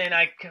 And then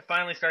I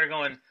finally started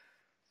going,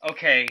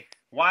 okay,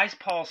 why is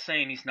Paul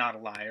saying he's not a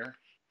liar?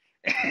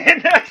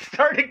 And I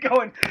started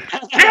going,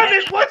 damn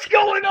it, what's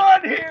going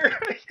on here?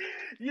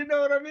 You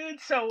know what I mean?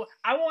 So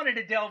I wanted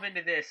to delve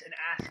into this and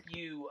ask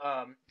you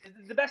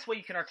the best way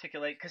you can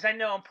articulate, because I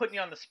know I'm putting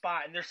you on the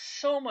spot, and there's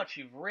so much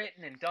you've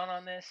written and done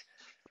on this.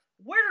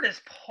 Where does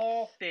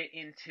Paul fit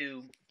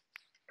into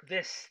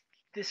this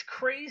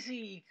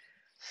crazy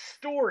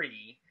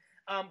story?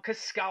 Because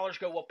scholars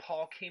go, well,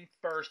 Paul came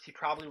first. He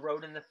probably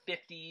wrote in the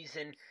 50s,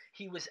 and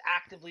he was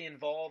actively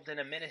involved in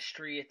a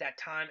ministry at that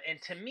time. And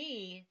to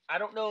me, I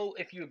don't know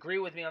if you agree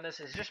with me on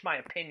this. It's just my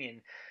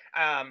opinion.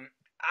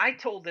 I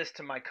told this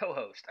to my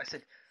co-host. I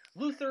said,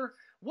 Luther,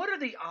 what are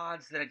the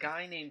odds that a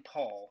guy named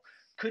Paul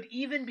could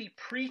even be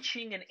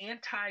preaching an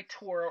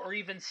anti-Torah or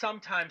even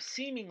sometimes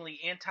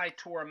seemingly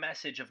anti-Torah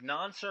message of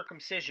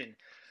non-circumcision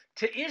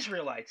to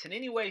Israelites in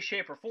any way,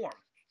 shape, or form?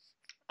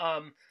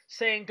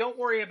 Saying, don't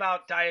worry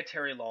about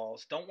dietary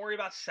laws, don't worry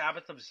about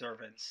Sabbath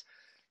observance.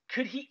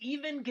 Could he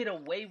even get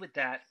away with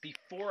that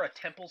before a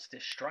temple's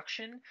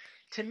destruction?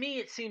 To me,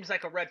 it seems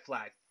like a red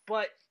flag.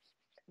 But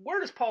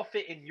where does Paul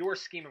fit in your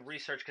scheme of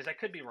research? Because I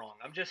could be wrong.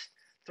 I'm just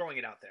throwing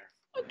it out there.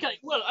 Okay,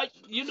 well,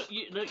 you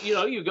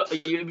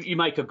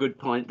make a good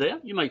point there.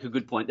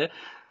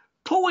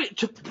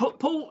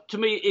 Paul, to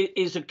me,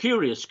 is a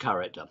curious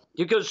character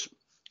because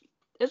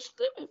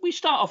we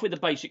start off with a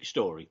basic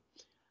story,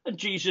 and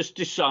Jesus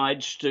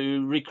decides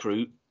to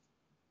recruit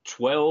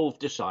 12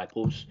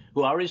 disciples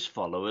who are his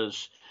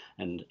followers,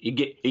 and he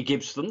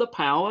gives them the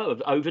power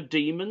over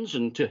demons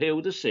and to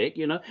heal the sick.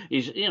 And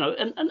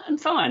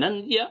fine,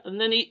 and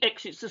then he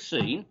exits the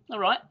scene. All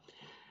right,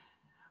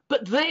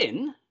 but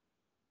then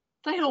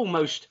they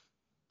almost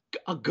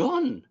are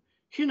gone.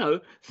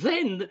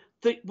 Then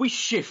we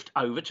shift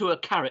over to a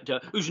character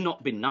who's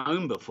not been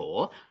known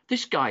before,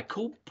 this guy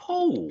called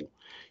Paul.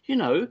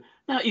 Now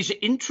he's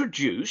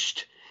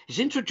introduced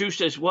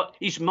as what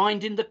he's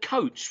minding the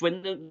coats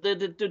when they're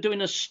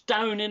doing a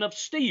stoning of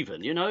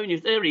Stephen,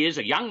 and there he is,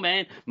 a young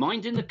man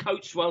minding the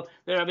coats while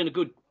they're having a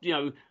good,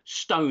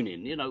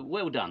 stoning,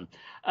 well done.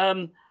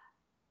 And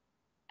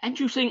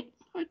you think,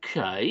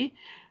 okay,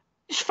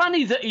 it's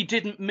funny that he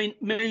didn't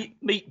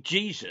meet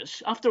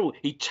Jesus. After all,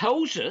 he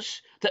tells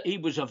us that he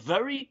was a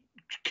very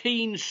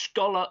keen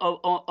scholar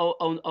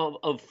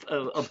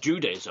of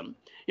Judaism.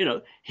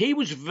 He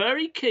was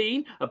very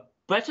keen,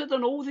 better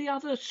than all the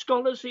other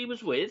scholars he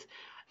was with,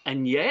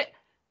 and yet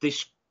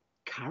this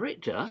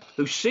character,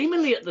 who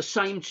seemingly at the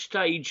same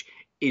stage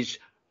is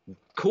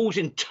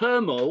causing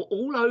turmoil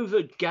all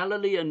over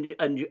Galilee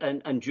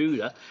and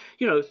Judah,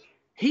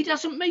 he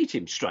doesn't meet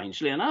him,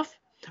 strangely enough.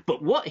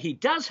 But what he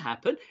does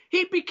happen,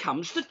 he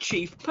becomes the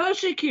chief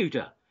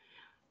persecutor.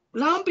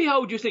 Lo and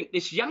behold, you think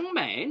this young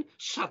man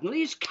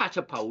suddenly is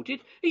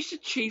catapulted. He's the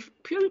chief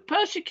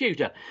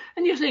persecutor.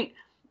 And you think,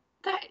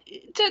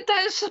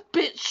 that's a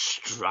bit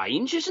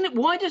strange, isn't it?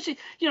 Why does he,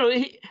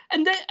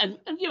 and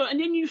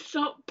then you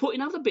start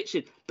putting other bits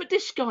in. But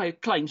this guy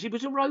claims he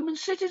was a Roman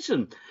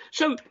citizen.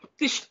 So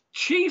this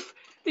chief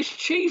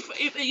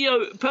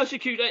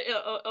persecutor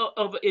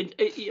of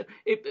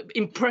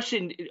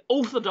impressing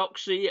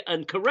orthodoxy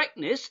and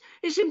correctness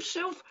is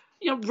himself,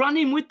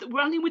 running with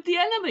the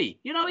enemy.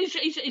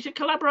 He's a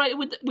collaborator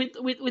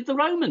with the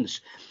Romans.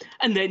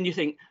 And then you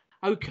think,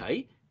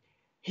 okay,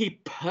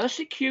 he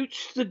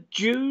persecutes the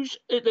Jews,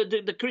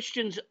 the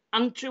Christians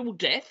until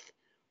death.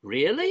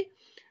 Really?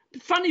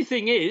 The funny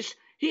thing is,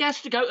 he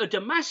has to go to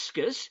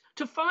Damascus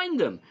to find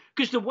them,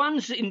 because the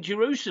ones in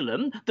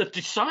Jerusalem, the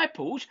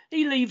disciples,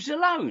 he leaves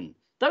alone.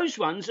 Those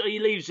ones he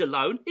leaves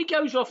alone. He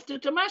goes off to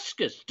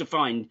Damascus to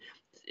find.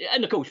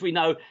 And of course, we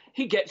know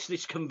he gets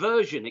this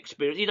conversion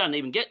experience. He doesn't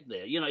even get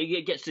there.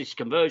 He gets this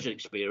conversion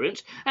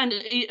experience, and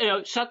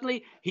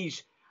suddenly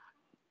he's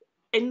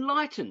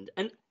enlightened,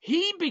 and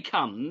he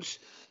becomes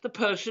the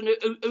person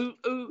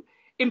who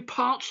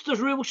imparts the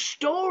real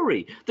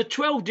story. The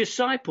 12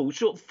 disciples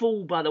sort of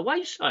fall by the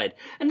wayside,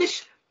 and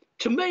this,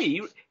 to me,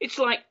 it's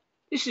like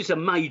this is a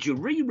major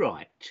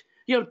rewrite.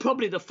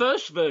 Probably the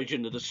first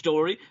version of the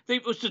story,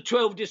 it was the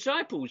 12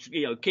 disciples,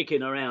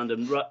 kicking around,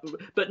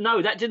 but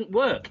no, that didn't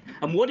work.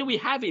 And what do we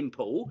have in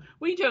Paul?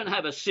 We don't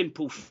have a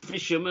simple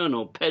fisherman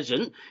or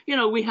peasant.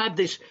 We have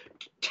this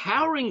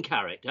towering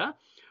character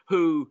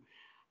who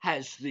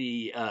has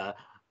the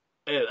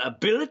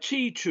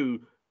ability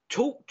to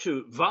talk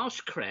to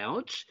vast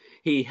crowds.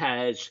 He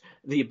has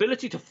the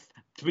ability to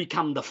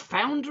become the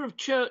founder of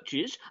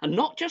churches, and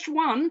not just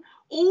one,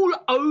 all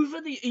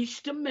over the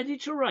Eastern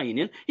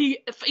Mediterranean.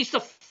 He's the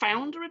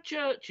founder of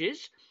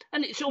churches,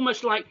 and it's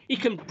almost like he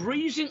can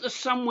breeze into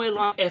somewhere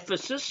like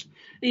Ephesus,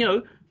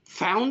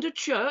 found a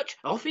church,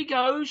 off he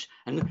goes,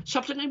 and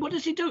subsequently, what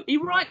does he do? He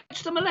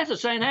writes them a letter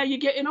saying, how are you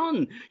getting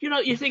on?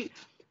 You think,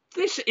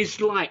 this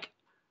is like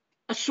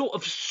a sort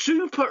of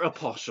super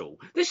apostle.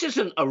 This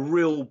isn't a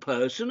real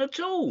person at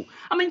all.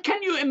 I mean,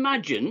 can you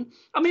imagine?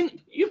 I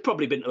mean, you've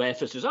probably been to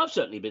Ephesus. I've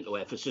certainly been to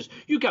Ephesus.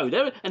 You go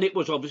there, and it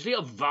was obviously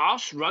a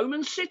vast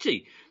Roman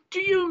city.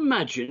 Do you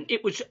imagine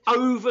it was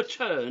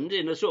overturned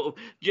in a sort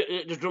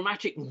of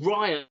dramatic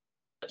riot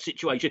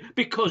situation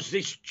because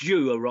this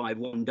Jew arrived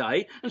one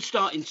day and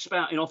started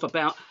spouting off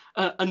about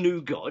a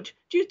new God?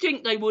 Do you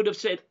think they would have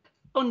said,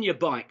 on your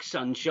bike,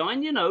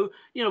 sunshine,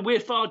 we're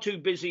far too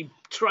busy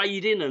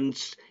trading and,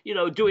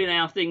 doing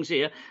our things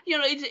here.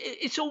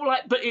 It's all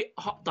like, but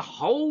the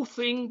whole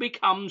thing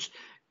becomes,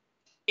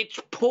 it's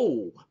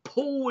Paul.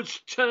 Paul has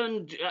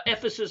turned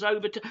Ephesus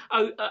over to,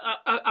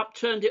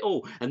 upturned it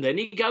all. And then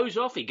he goes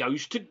off, he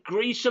goes to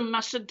Greece and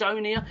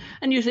Macedonia.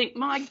 And you think,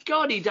 my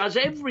God, he does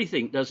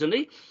everything, doesn't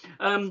he?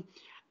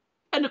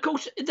 And of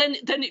course, then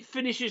it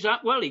finishes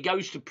up. Well, he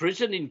goes to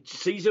prison in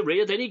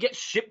Caesarea. Then he gets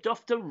shipped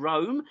off to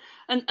Rome,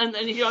 and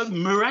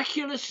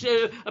miraculous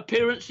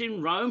appearance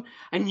in Rome.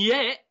 And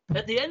yet,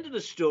 at the end of the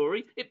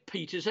story, it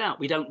peters out.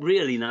 We don't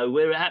really know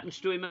where it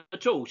happens to him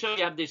at all. So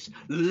you have this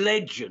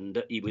legend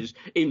that he was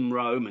in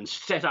Rome and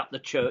set up the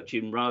church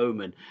in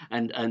Rome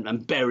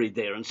and buried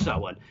there and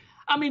so on.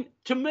 I mean,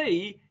 to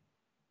me,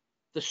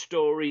 the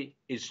story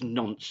is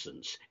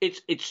nonsense.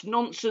 It's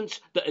nonsense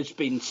that has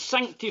been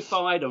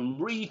sanctified and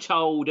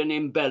retold and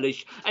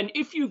embellished. And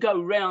if you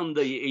go round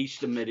the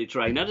Eastern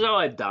Mediterranean, as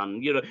I've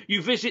done,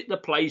 you visit the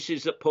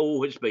places that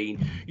Paul has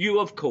been, you,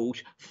 of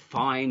course,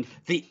 find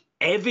the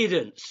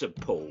evidence of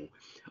Paul.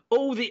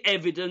 All the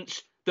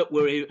evidence that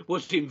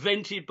was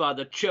invented by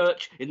the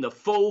church in the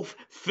 4th,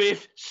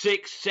 5th,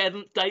 6th,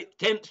 7th, 8th,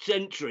 10th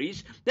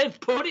centuries. They've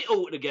put it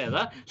all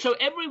together. So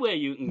everywhere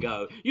you can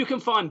go, you can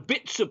find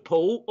bits of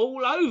Paul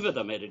all over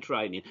the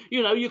Mediterranean.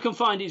 You can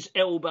find his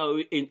elbow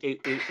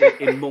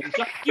in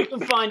Malta. You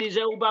can find his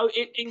elbow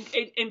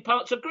in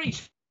parts of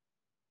Greece.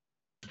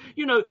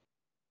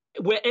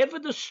 Wherever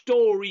the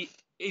story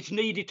is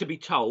needed to be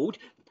told,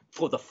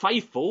 for the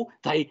faithful,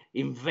 they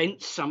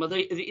invent some of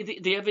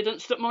the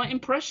evidence that might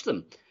impress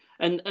them.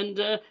 And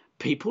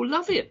people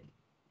love it.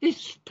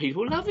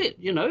 People love it,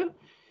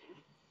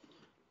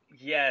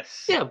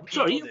 Yes. Yeah,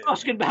 sorry, you're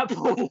asking about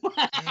Paul.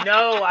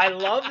 No, I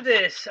love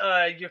this.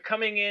 You're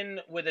coming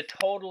in with a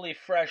totally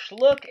fresh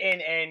look,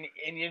 and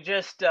you're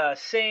just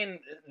saying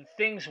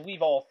things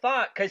we've all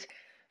thought. Because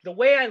the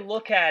way I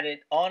look at it,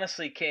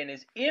 honestly, Ken,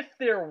 is if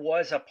there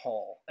was a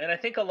Paul, and I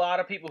think a lot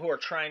of people who are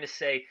trying to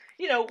say,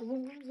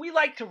 we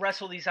like to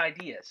wrestle these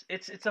ideas.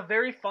 It's a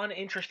very fun,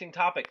 interesting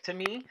topic. To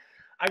me,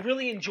 I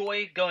really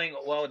enjoy going,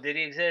 well, did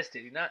he exist?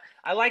 Did he not?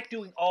 I like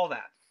doing all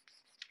that,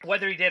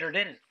 whether he did or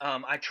didn't.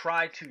 I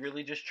try to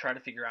really just try to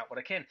figure out what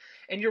I can.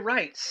 And you're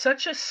right,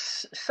 such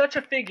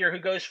a figure who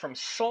goes from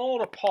Saul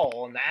to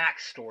Paul in the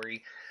Acts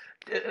story,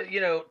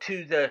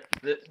 to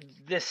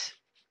this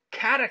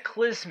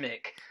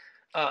cataclysmic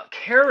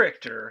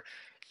character,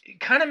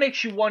 kind of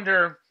makes you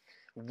wonder,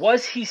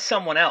 was he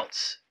someone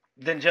else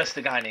than just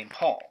a guy named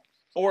Paul?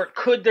 Or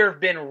could there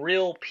have been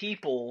real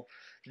people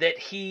that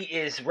he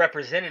is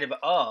representative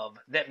of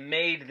that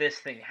made this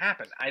thing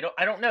happen? I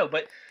don't know,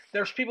 but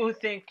there's people who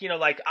think,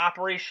 like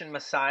Operation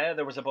Messiah,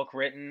 there was a book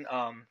written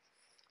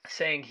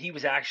saying he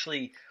was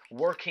actually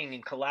working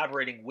and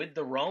collaborating with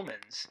the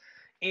Romans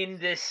in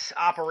this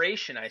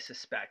operation, I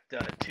suspect,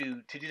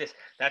 to do this.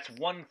 That's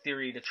one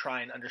theory to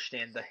try and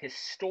understand the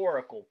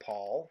historical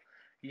Paul.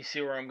 You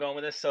see where I'm going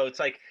with this? So it's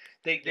like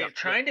they're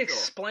trying to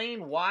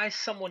explain why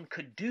someone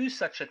could do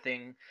such a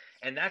thing,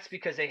 and that's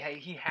because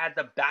he had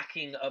the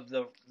backing of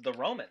the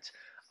Romans.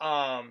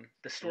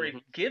 The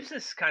story gives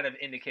us kind of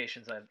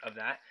indications of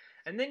that.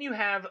 And then you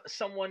have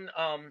someone,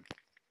 and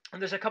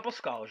there's a couple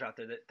scholars out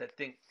there that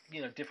think,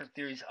 different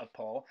theories of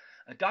Paul.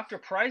 Dr.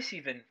 Price,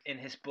 even in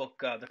his book,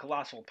 The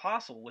Colossal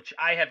Apostle, which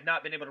I have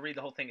not been able to read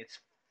the whole thing. It's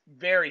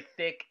very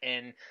thick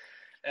and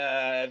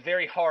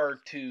very hard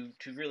to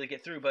really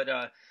get through, but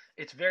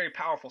it's very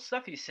powerful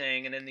stuff he's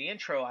saying. And in the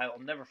intro, I'll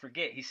never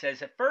forget, he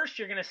says, at first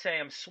you're going to say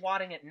I'm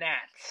swatting at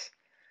gnats,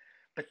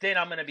 but then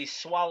I'm going to be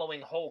swallowing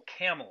whole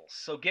camels.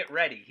 So get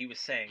ready, he was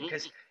saying,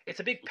 because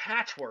it's a big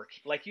patchwork,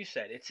 like you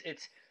said.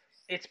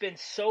 It's been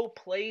so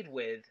played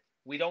with,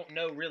 we don't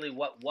know really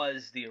what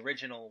was the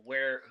original,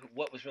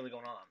 what was really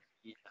going on.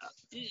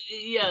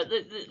 Yeah.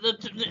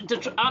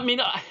 I mean,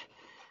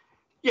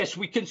 yes,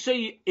 we can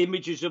see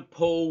images of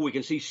Paul. We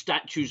can see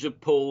statues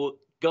of Paul.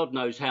 God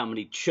knows how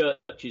many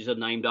churches are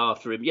named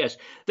after him. Yes,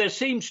 there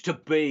seems to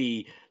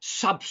be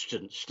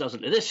substance,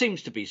 doesn't there? There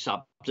seems to be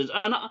substance.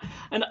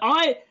 And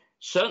I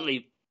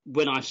certainly,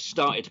 when I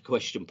started to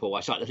question Paul, I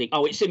started to think,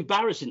 it's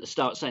embarrassing to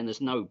start saying there's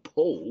no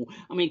Paul.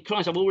 I mean,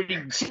 Christ, I've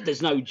already said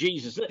there's no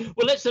Jesus.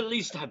 Well, let's at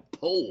least have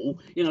Paul,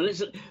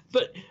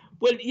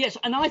 yes,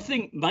 and I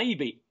think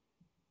maybe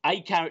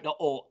a character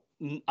or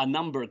a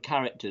number of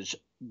characters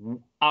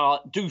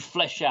do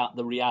flesh out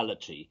the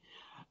reality.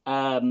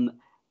 But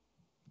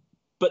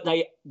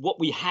what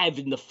we have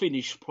in the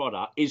finished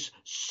product is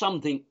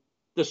something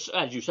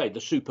as you say, the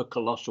super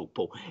colossal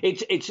Paul.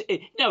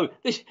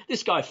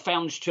 This guy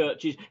founds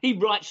churches. He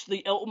writes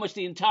almost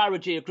the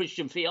entirety of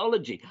Christian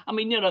theology. I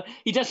mean,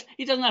 he doesn't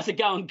have to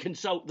go and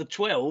consult the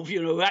 12,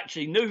 who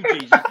actually knew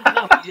Jesus.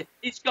 No,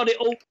 he's got it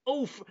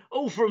all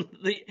from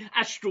the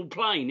astral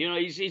plane.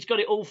 He's got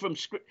it all from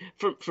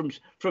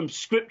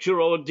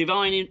scripture or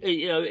divine,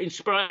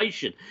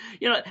 inspiration.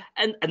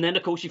 And then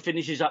of course he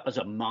finishes up as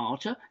a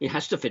martyr. He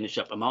has to finish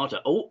up a martyr.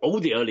 All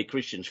the early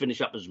Christians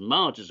finish up as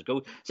martyrs, of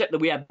course, except that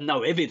we have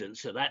no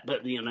evidence of that,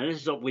 but we're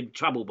in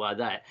trouble by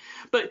that.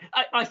 But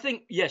I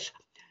think, yes,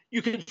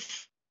 you can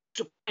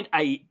find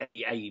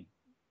a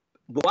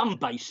one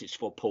basis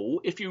for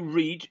Paul if you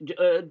read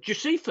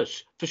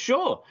Josephus, for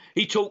sure.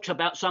 He talks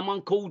about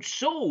someone called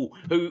Saul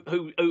who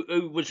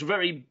was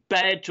very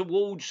bad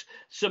towards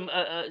some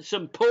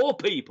poor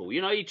people.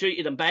 He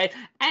treated them bad,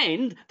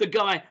 and the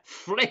guy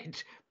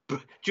fled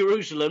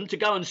Jerusalem to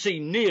go and see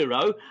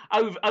Nero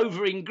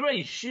over in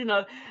Greece.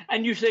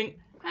 And you think,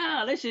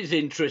 this is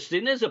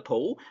interesting. There's a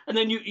Paul, and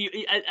then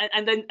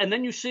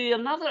you see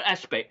another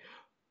aspect.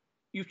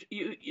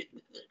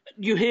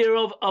 You hear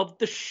of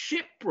the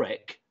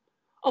shipwreck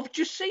of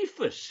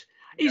Josephus.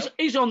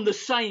 He's on the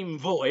same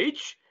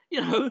voyage,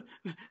 to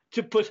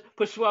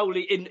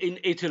Pasquale in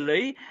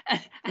Italy,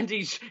 and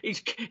he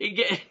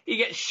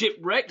gets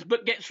shipwrecked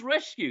but gets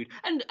rescued,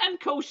 and of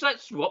course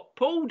that's what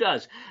Paul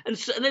does, and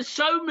there's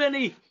so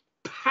many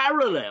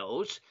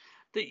parallels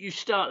that you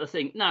start to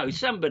think, no,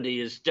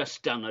 somebody has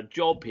just done a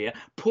job here,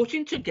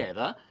 putting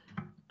together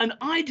an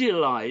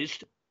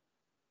idealized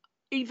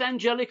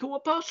evangelical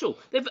apostle.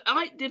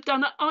 They've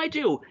done an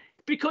ideal,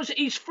 because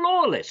he's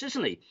flawless,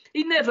 isn't he?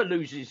 He never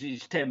loses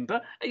his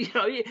temper.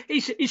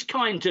 He's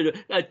kind to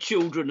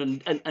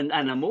children and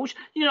animals.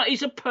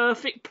 He's a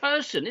perfect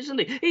person, isn't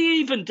he? He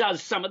even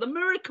does some of the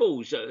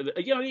miracles.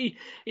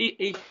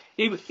 He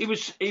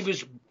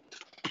was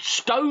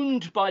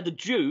stoned by the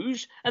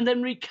Jews and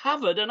then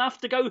recovered enough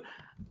to go,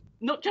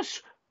 not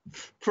just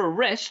for a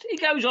rest, he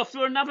goes off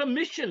for another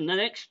mission the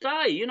next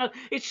day.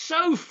 It's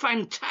so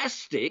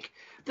fantastic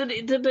that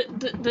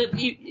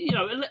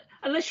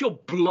unless you're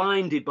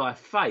blinded by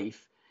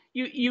faith,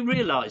 you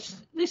realise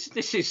this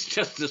is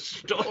just a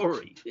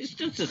story. It's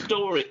just a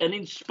story, an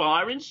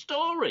inspiring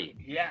story.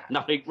 Yeah,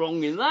 nothing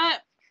wrong in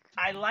that.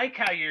 I like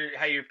how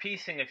you're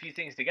piecing a few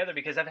things together,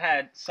 because I've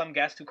had some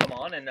guests who come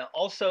on, and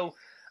also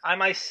I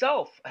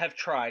myself have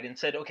tried and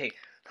said, okay,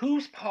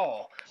 who's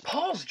Paul?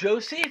 Paul's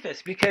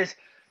Josephus, because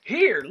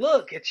here,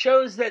 look, it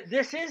shows that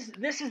this is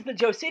the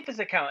Josephus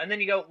account, and then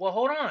you go, well,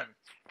 hold on.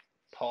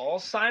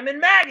 Paul's Simon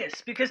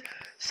Magus, because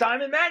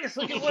Simon Magus,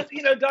 look at what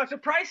Dr.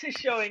 Price is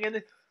showing, and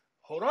then,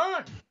 hold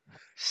on,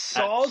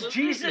 Saul's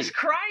Absolutely. Jesus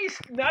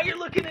Christ. Now you're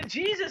looking at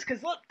Jesus,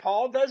 because look,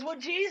 Paul does what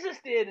Jesus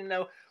did, and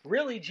no,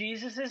 really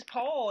Jesus is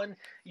Paul, and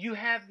you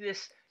have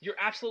this. You're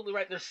absolutely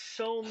right. There's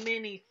so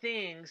many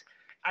things.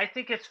 I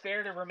think it's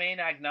fair to remain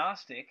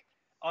agnostic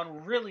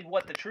on really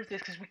what the truth is,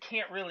 because we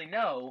can't really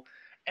know,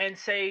 and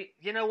say,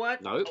 you know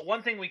what? No.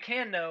 One thing we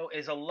can know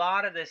is a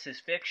lot of this is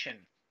fiction.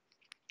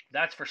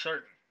 That's for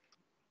certain.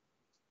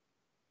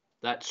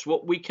 That's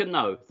what we can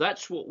know.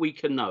 That's what we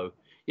can know.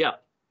 Yeah.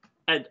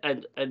 And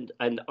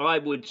I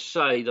would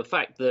say the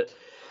fact that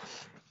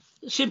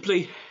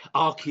simply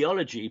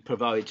archaeology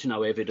provides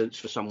no evidence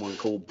for someone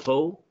called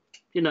Paul.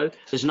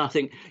 There's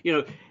nothing,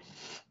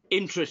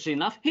 interesting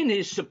enough, in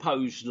his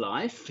supposed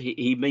life,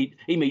 he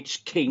meets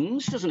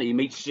kings, doesn't he? He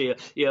meets the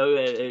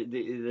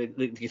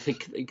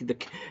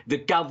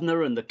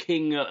governor and the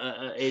king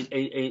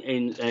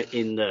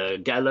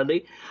in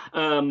Galilee.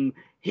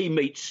 He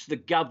meets the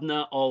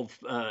governor of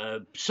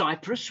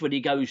Cyprus when he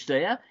goes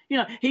there.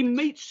 He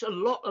meets a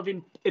lot of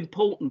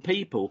important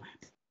people,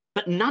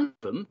 but none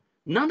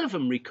of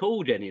them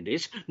record any of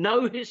this.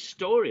 No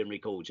historian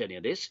records any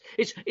of this.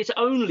 It's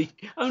only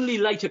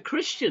later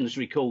Christians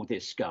record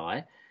this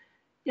guy.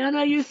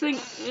 You think,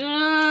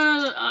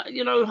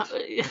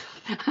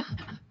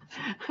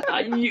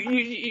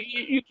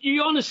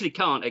 you honestly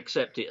can't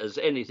accept it as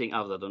anything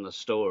other than a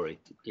story.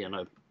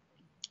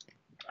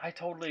 I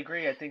totally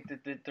agree. I think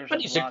that there's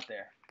a lot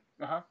there.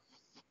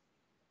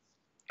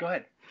 Go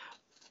ahead.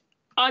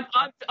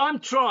 I'm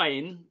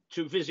trying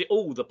to visit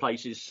all the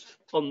places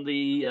on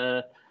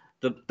the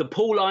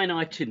Pauline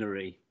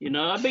itinerary.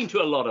 I've been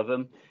to a lot of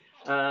them.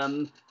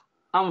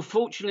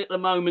 Unfortunately, at the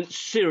moment,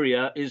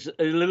 Syria is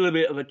a little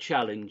bit of a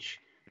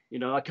challenge.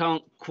 I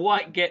can't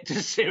quite get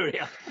to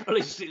Syria. At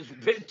least it's a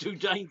bit too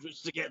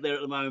dangerous to get there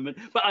at the moment.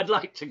 But I'd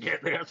like to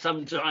get there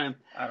sometime.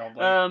 I don't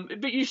blame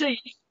but you see,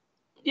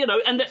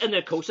 and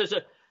of course,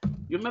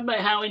 you remember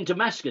how in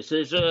Damascus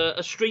there's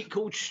a street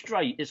called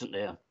Straight, isn't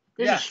there?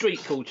 There's a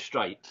street called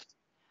Straight.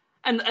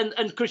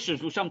 And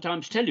Christians will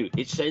sometimes tell you,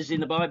 it says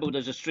in the Bible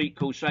there's a street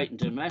called Straight in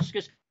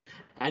Damascus.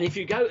 And if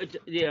you go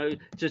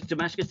to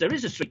Damascus, there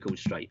is a street called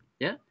Straight,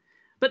 yeah?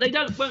 But they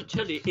won't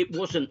tell you it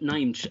wasn't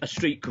named a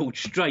street called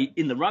Straight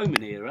in the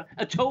Roman era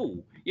at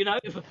all.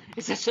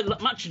 It's just a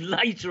much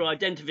later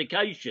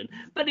identification,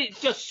 but it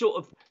just sort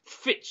of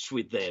fits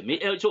with them.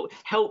 It sort of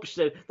helps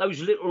those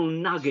little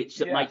nuggets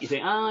that make you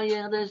think, oh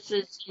yeah, there's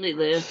something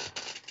there.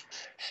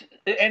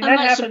 And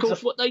that's happens, of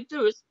course what they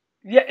do.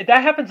 Yeah,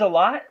 that happens a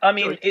lot. I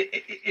mean,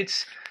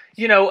 it's,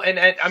 you know,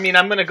 and I mean,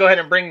 I'm going to go ahead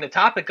and bring the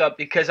topic up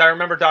because I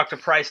remember Dr.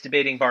 Price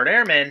debating Bart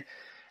Ehrman,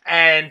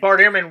 and Bart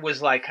Ehrman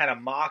was like kind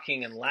of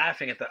mocking and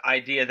laughing at the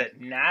idea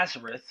that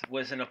Nazareth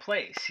wasn't a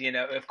place. You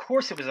know, of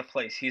course it was a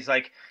place. He's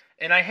like,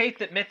 and I hate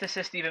that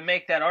mythicists even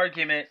make that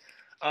argument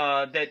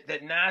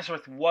that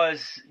Nazareth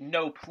was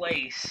no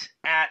place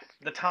at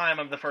the time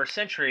of the first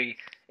century.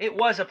 It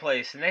was a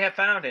place, and they have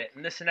found it,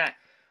 and this and that.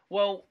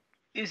 Well,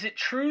 is it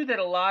true that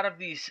a lot of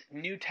these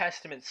New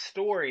Testament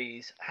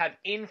stories have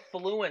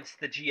influenced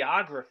the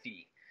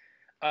geography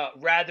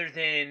rather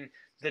than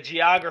the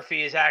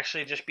geography is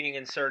actually just being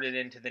inserted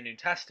into the New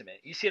Testament?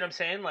 You see what I'm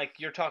saying? Like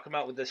you're talking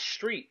about with the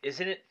street,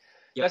 isn't it?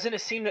 Yep. Doesn't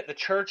it seem that the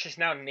church is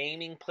now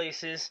naming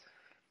places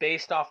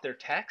based off their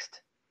text?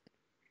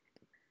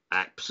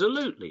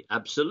 Absolutely,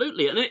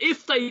 absolutely. And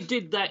if they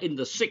did that in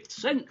the 6th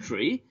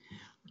century,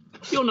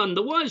 you're none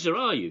the wiser,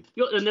 are you?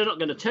 And they're not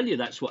going to tell you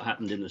that's what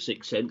happened in the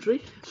 6th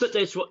century, but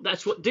that's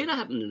what did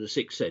happen in the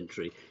 6th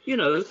century. You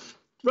know,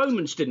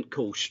 Romans didn't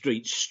call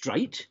streets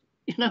straight.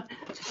 You know,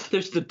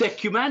 there's the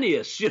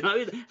decumanius. You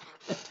know,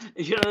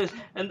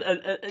 and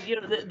you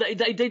know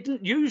they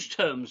didn't use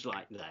terms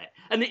like that,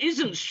 and it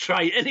isn't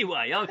straight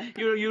anyway.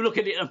 You look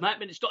at it on a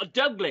map and it's got a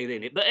dogleg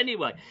in it, but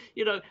anyway,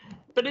 you know,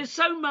 but there's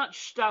so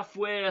much stuff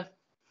where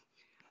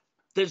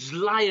there's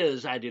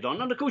layers added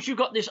on, and of course you've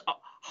got this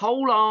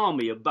whole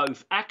army of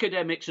both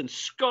academics and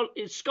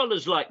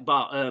scholars like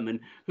Bart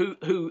Ehrman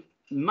who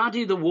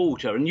muddy the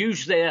water and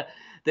use their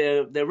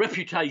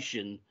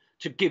reputation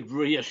to give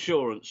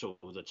reassurance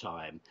all the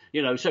time.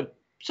 You know, so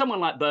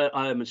someone like Bart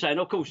Ehrman saying,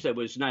 of course there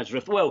was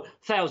Nazareth. Well,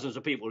 thousands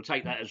of people will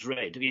take that as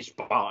read. It's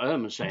Bart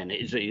Ehrman saying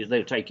it.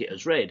 They'll take it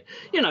as read.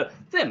 You know,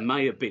 there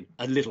may have been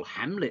a little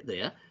hamlet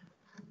there.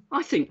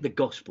 I think the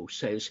gospel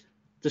says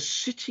the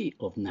city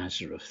of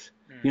Nazareth.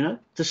 You know,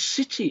 the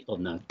city of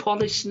Nazareth,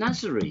 Polis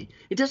Nazarene.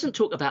 It doesn't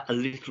talk about a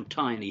little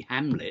tiny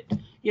hamlet.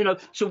 You know,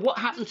 so what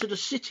happened to the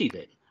city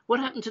then?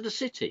 What happened to the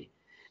city?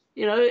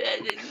 You know,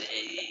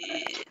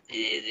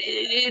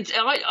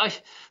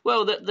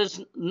 well,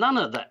 there's none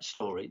of that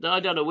story. I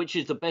don't know which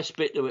is the best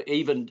bit to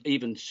even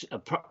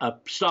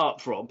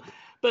start from.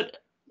 But,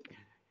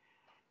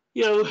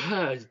 you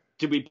know,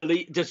 do we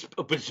believe? Does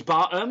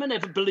Bart Ehrman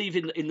ever believe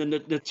in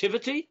the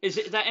nativity? Is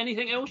that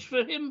anything else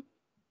for him?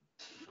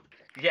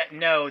 Yeah,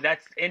 no,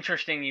 that's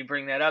interesting you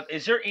bring that up.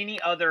 Is there any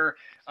other,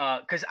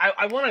 because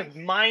I want to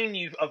mine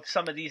you of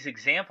some of these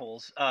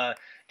examples.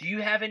 Do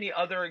you have any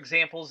other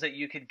examples that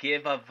you could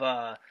give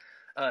of,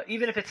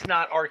 even if it's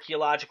not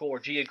archaeological or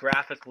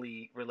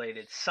geographically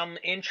related, some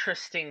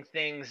interesting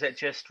things that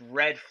just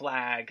red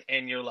flag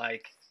and you're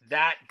like,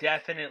 that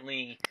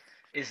definitely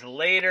is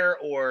later,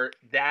 or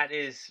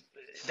that's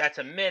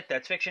a myth,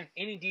 that's fiction?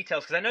 Any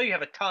details? Because I know you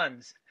have a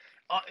tons.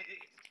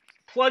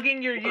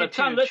 Plugging your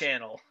YouTube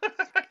channel.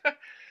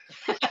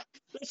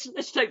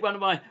 Let's take one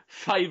of my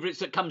favourites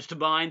that comes to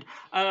mind.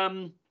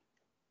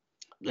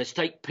 Let's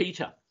take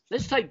Peter.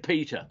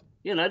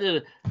 You know,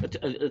 a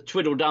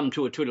twiddledum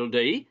to a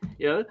tweedledee.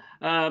 You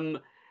know,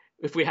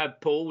 if we have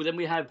Paul, then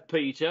we have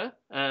Peter,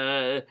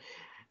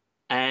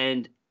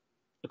 and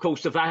of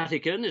course the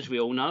Vatican, as we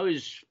all know,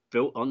 is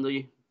built on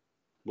the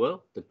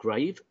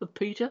grave of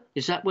Peter.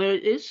 Is that where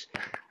it is?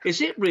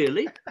 Is it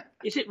really?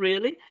 Is it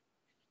really?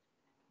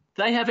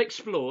 They have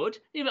explored.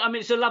 I mean,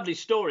 it's a lovely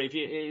story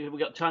if we've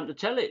got time to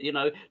tell it. You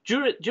know,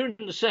 during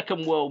the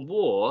Second World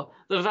War,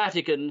 the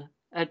Vatican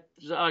had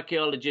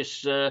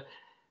archaeologists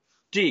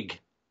dig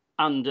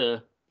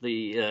under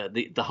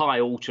the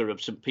high altar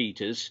of St.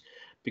 Peter's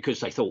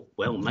because they thought,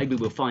 well, maybe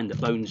we'll find the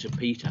bones of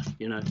Peter.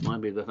 You know,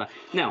 maybe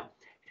now,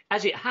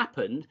 as it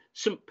happened,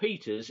 St.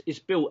 Peter's is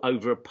built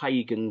over a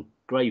pagan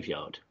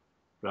graveyard,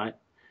 right?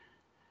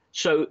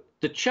 So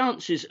the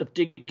chances of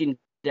digging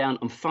down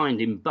and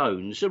finding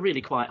bones are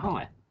really quite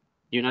high.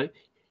 You know,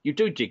 you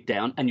do dig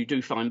down and you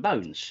do find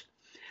bones.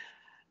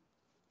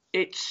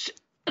 It's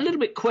a little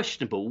bit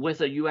questionable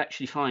whether you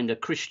actually find a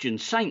Christian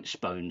saint's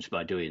bones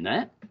by doing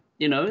that,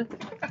 you know,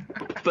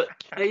 but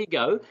there you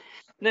go.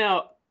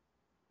 Now,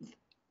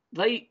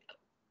 they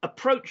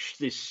approached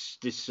this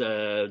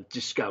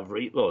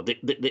discovery, or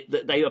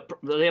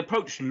they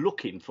approached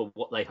looking for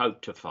what they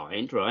hoped to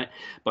find, right,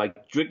 by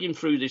digging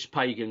through this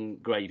pagan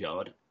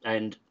graveyard,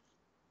 and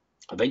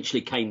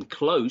eventually came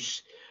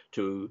close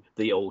to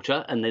the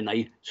altar, and then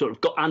they sort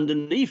of got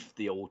underneath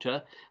the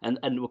altar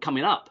and were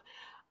coming up.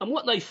 And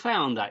what they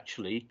found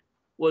actually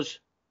was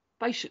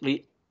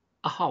basically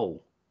a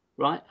hole,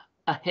 right?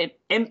 An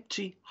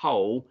empty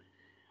hole,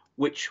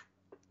 which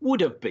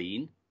would have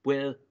been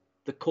where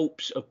the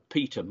corpse of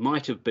Peter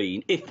might have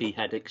been if he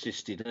had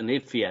existed and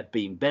if he had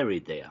been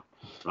buried there,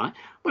 right?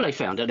 Well, they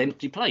found an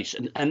empty place.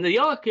 And the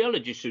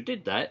archaeologists who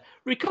did that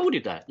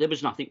recorded that. There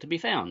was nothing to be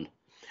found.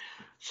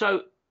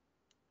 So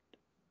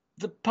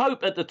the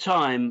Pope at the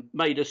time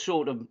made a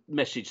sort of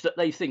message that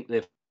they think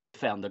they've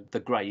found the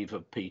grave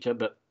of Peter,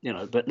 but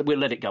but we'll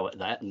let it go at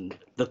that. And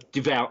the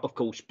devout, of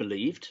course,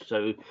 believed.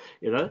 So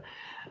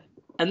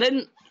and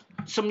then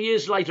some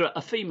years later,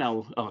 a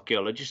female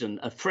archaeologist and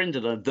a friend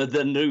of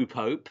the new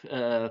pope,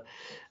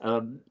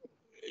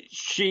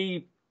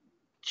 she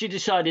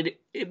decided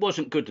it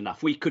wasn't good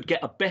enough. We could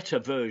get a better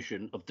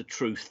version of the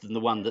truth than the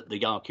one that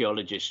the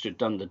archaeologists had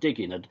done the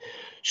digging. And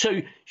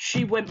so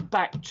she went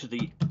back to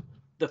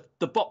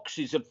the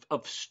boxes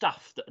of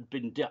stuff that had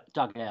been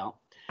dug out.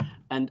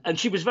 And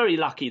she was very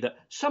lucky that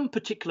some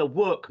particular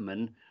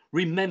workman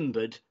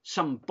remembered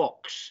some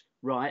box,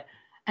 right?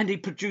 And he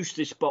produced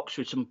this box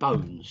with some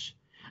bones.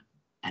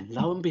 And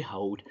lo and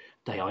behold,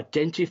 they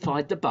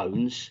identified the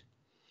bones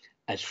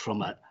as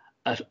from a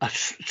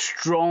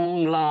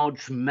strong,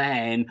 large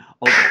man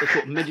of a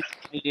sort of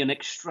Mediterranean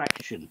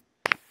extraction,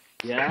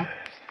 yeah.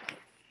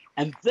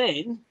 And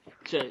then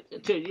to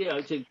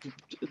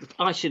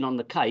icing on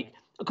the cake,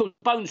 of course,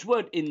 bones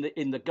weren't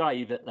in the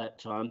grave at that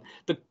time.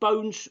 The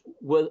bones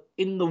were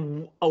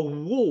in a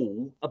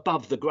wall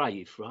above the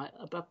grave, right,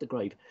 above the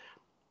grave,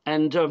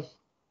 and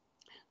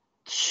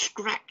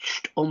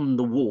scratched on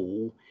the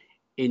wall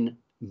in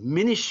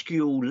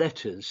minuscule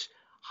letters,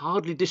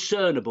 hardly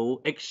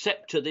discernible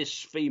except to this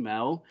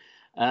female,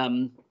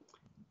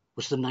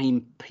 was the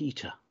name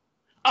Peter.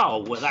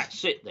 Oh, well,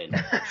 that's it then.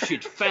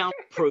 She'd found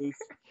proof.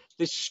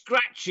 The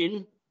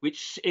scratching,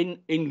 which in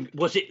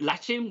was it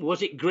Latin,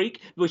 was it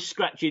Greek, was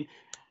scratching,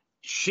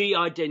 she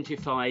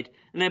identified,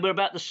 and they were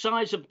about the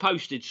size of a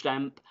postage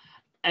stamp,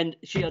 and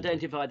she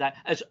identified that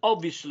as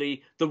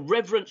obviously the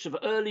reverence of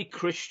early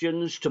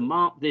Christians to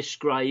mark this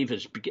grave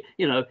as,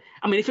 I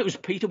mean, if it was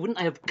Peter, wouldn't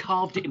they have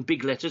carved it in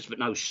big letters? But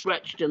no,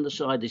 scratched on the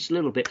side this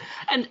little bit.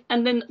 And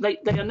then they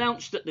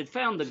announced that they'd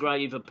found the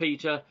grave of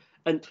Peter,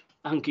 and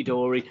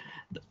hunky-dory.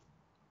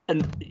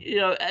 And,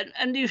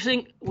 and you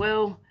think,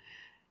 well,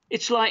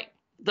 it's like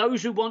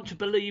those who want to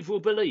believe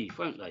will believe,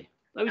 won't they?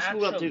 Those who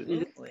want to.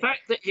 The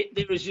fact that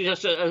there is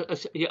just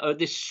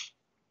this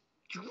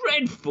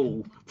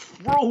dreadful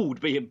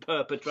fraud being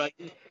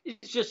perpetrated.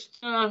 It's just,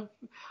 I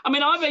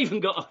mean, I've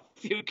even got a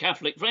few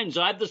Catholic friends.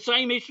 I have the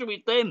same issue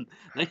with them.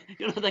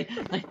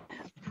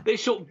 They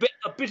sort of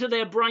a bit of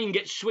their brain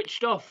gets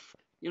switched off,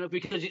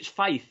 because it's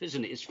faith,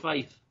 isn't it? It's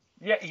faith.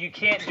 Yeah, you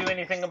can't do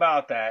anything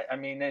about that. I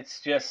mean, it's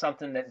just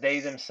something that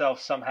they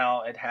themselves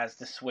somehow it has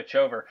to switch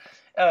over.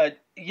 I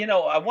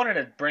wanted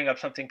to bring up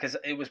something because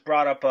it was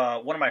brought up.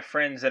 One of my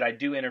friends that I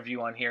do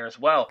interview on here as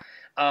well.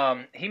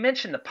 He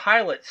mentioned the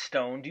Pilot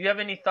Stone. Do you have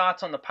any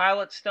thoughts on the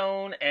Pilot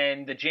Stone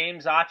and the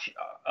James Ossuary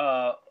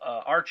or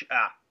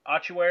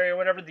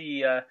whatever?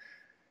 Yeah.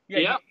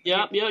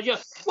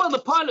 Well,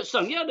 the Pilot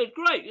Stone, they're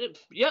great.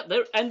 Yeah,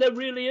 there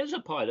really is a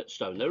Pilot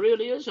Stone. There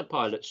really is a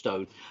Pilot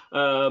Stone.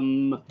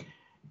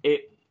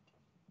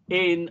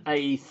 In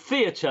a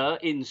theatre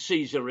in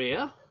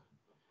Caesarea,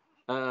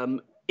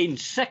 in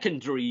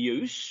secondary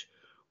use,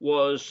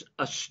 was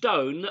a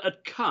stone that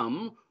had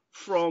come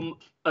from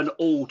an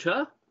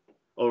altar,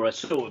 or a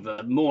sort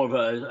of more of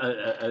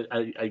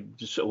a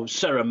sort of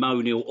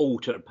ceremonial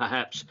altar,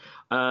 perhaps,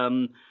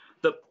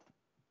 that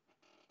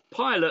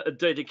Pilate had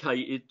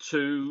dedicated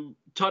to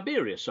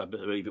Tiberius, I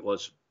believe it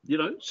was.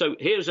 So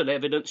here's an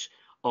evidence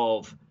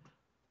of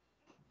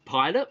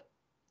Pilate,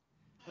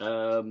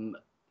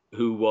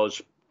 who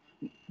was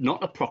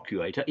not a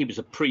procurator, he was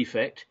a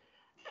prefect,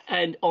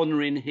 and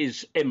honouring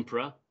his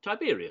emperor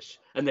Tiberius.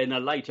 And then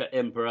a later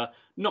emperor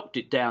knocked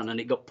it down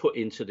and it got put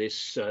into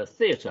this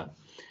theatre.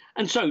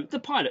 And so the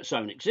Pilot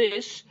Stone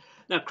exists.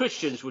 Now,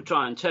 Christians will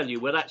try and tell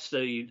you, well,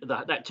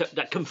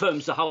 that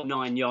confirms the whole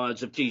 9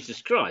 yards of Jesus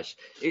Christ.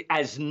 It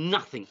has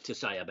nothing to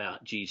say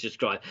about Jesus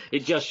Christ.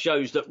 It just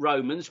shows that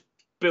Romans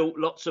built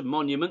lots of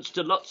monuments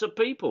to lots of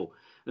people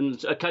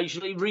and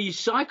occasionally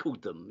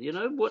recycled them.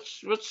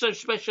 What's so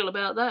special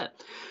about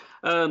that?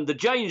 The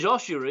James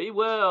Ossuary,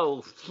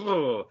 well,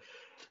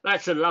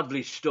 that's a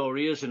lovely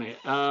story, isn't it?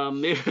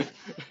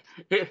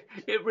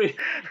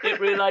 It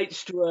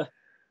relates to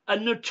a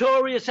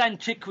notorious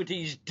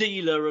antiquities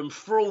dealer and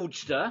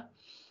fraudster,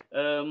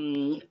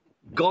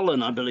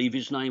 Golan, I believe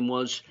his name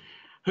was,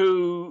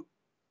 who,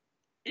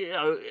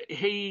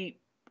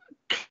 he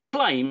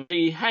claimed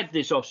he had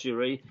this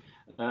ossuary.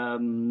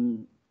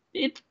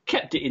 It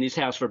kept it in his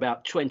house for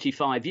about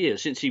 25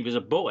 years since he was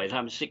a boy,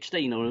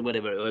 16 or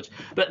whatever it was.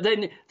 But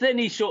then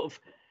he sort of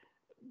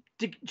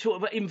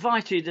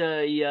invited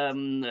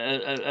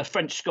a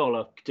French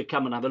scholar to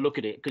come and have a look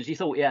at it because he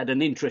thought he had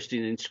an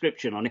interesting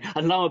inscription on it.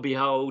 And lo and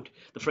behold,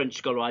 the French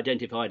scholar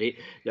identified it.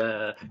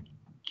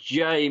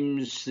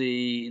 James,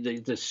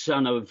 the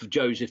son of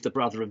Joseph, the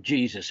brother of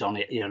Jesus, on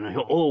it.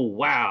 Oh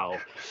wow,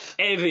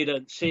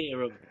 evidence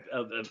here of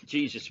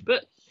Jesus.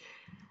 But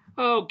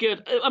oh,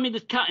 good. I mean,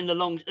 cutting the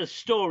long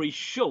story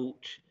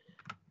short,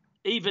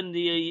 even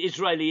the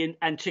Israeli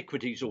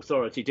Antiquities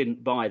Authority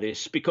didn't buy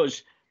this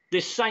because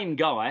this same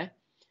guy,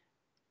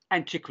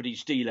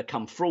 antiquities dealer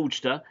come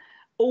fraudster,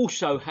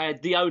 also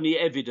had the only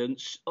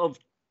evidence of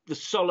the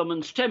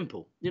Solomon's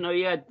Temple.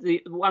 He had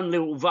the one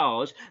little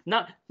vase.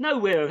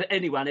 Nowhere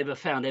anyone ever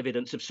found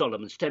evidence of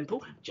Solomon's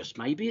Temple. Just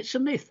maybe it's a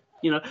myth.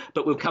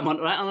 but we'll come on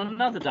to that on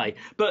another day.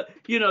 But,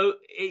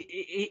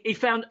 he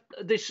found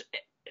this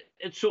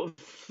sort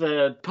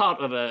of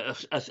part of a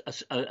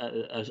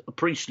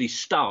priestly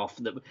staff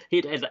that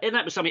he'd had, and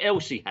that was something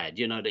else he had,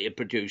 that he had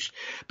produced.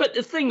 But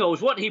the thing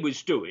was, what he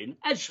was doing,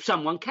 as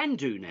someone can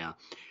do now,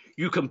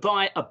 you can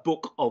buy a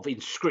book of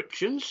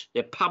inscriptions.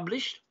 They're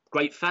published,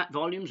 great fat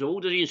volumes,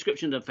 all the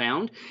inscriptions are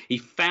found. He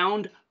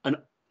found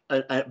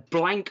a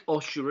blank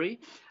ossuary,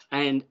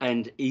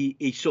 and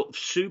he sort of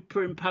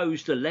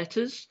superimposed the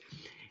letters.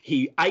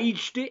 He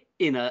aged it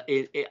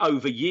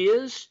over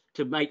years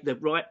to make the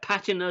right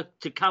patina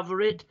to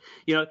cover it.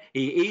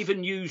 He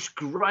even used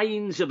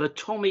grains of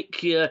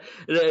atomic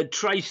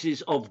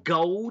traces of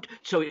gold,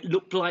 so it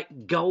looked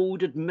like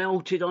gold had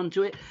melted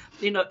onto it.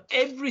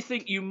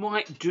 Everything you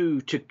might do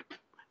to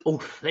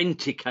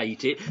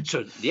authenticate it.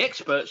 So the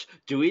experts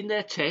doing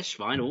their tests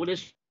find all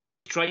this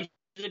traces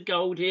of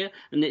gold here,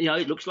 and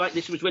it looks like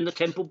this was when the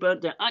temple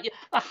burnt down.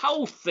 The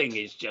whole thing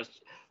is just,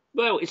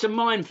 well, it's a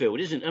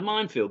minefield, isn't it? A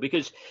minefield,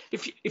 because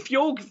if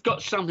you've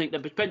got something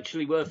that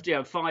potentially worth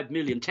 5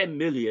 million, 10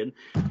 million,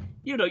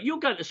 you're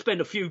going to spend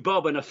a few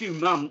bob and a few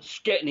months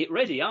getting it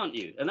ready, aren't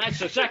you? And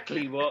that's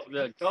exactly what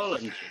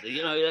Collins,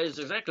 that's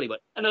exactly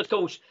what. And of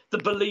course, the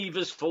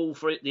believers fall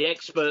for it. The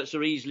experts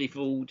are easily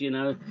fooled,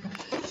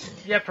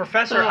 Yeah,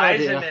 Professor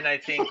Eisenman, I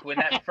think, when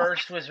that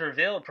first was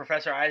revealed,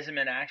 Professor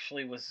Eisenman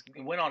actually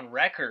went on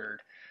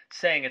record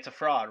saying it's a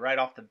fraud right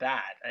off the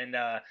bat, and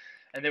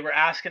they were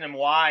asking him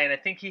why, and I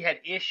think he had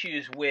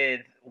issues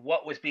with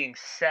what was being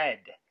said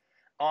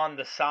on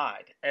the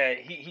side.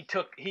 He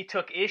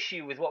took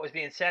issue with what was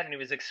being said, and he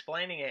was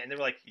explaining it, and they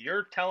were like,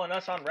 "You're telling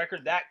us on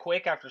record that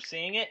quick after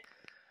seeing it?"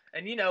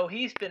 And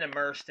he's been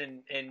immersed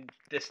in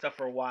this stuff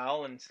for a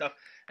while and stuff,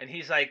 and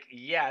he's like,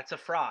 "Yeah, it's a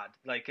fraud.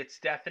 Like, it's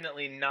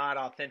definitely not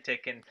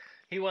authentic." And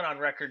he went on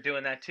record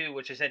doing that too,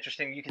 which is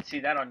interesting. You can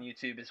see that on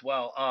YouTube as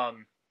well.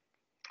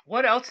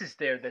 What else is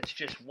there that's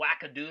just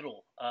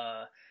wackadoodle?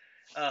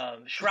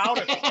 Shroud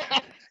of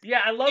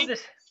yeah, I love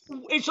this.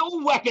 It's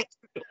all wackadoodle.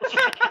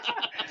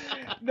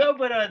 No,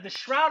 but the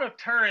Shroud of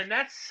Turin,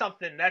 that's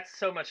something that's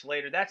so much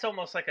later. That's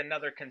almost like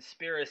another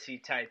conspiracy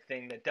type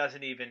thing that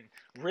doesn't even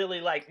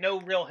really,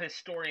 no real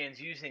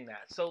historians using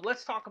that. So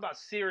let's talk about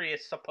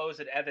serious supposed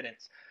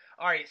evidence.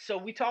 All right, so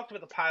we talked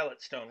about the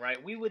Pilate stone,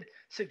 right? We would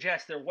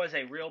suggest there was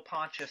a real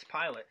Pontius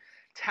Pilate.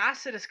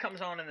 Tacitus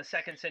comes on in the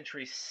 2nd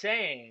century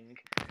saying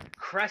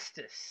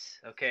Christus,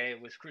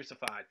 was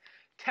crucified.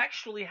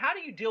 Textually, how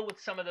do you deal with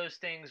some of those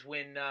things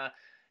when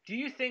do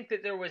you think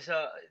that there was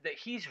that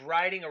he's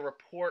writing a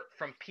report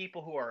from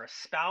people who are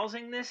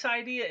espousing this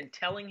idea and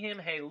telling him,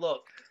 hey,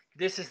 look,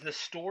 this is the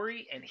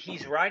story, and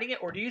he's writing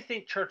it? Or do you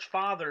think church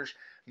fathers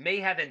may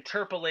have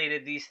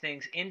interpolated these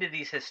things into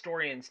these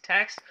historians'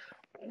 texts?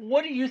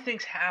 What do you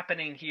think's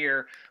happening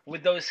here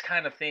with those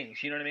kind of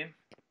things? You know what I mean?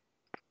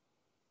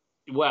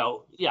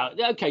 Well, yeah,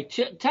 okay.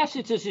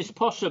 Tacitus is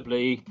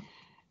possibly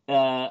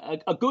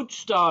a good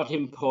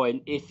starting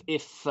point if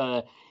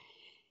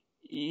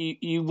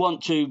you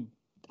want to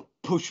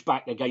push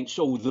back against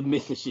all the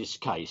mythicist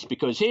case,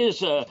 because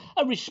here's a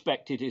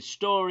respected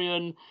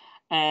historian,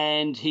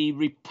 and he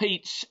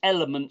repeats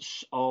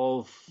elements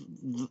of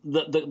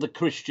the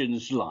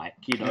Christians like,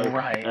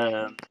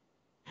 right.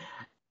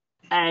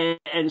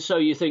 And so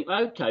you think,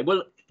 okay,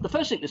 well, the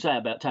first thing to say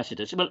about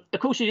Tacitus, well, of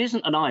course, he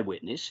isn't an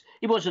eyewitness.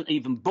 He wasn't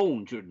even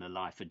born during the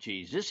life of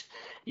Jesus.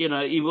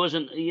 He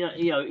wasn't,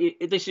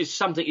 this is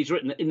something he's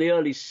written in the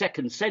early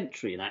 2nd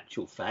century, in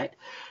actual fact.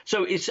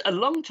 So it's a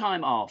long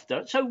time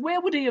after. So where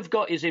would he have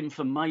got his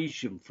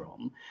information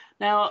from?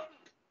 Now,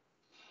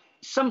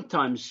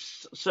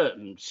 sometimes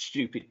certain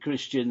stupid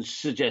Christians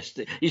suggest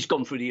that he's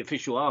gone through the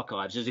official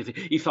archives as if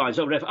he finds,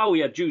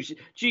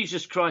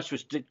 Jesus Christ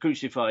was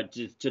crucified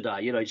today.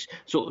 It's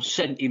sort of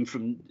sent in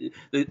from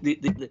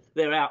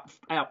their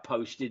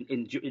outpost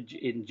in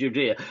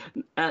Judea.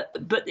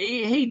 But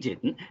he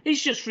didn't.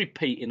 He's just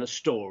repeating a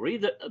story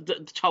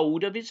that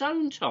told of his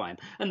own time,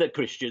 and that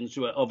Christians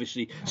were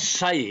obviously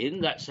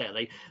saying that's how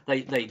they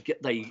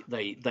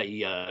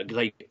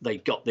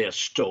got their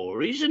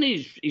stories, and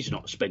he's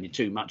not spending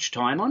too much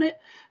time on it,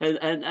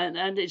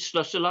 and it's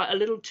just like a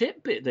little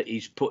tidbit that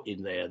he's put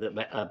in there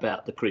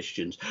about the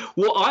Christians.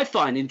 What I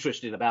find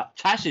interesting about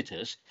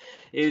Tacitus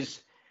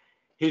is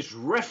his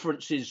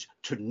references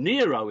to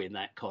Nero in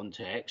that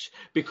context,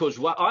 because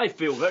what I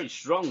feel very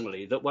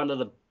strongly that one of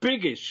the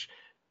biggest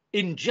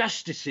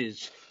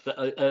injustices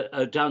that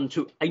are done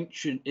to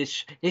ancient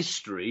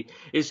history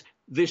is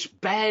this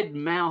bad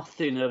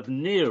mouthing of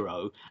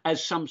Nero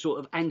as some sort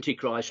of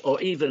antichrist or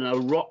even a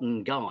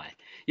rotten guy.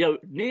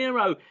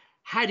 Nero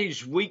had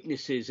his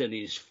weaknesses and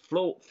his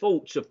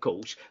faults, of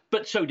course,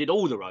 but so did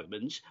all the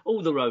Romans,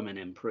 all the Roman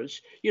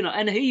emperors,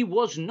 and he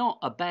was not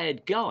a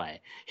bad guy.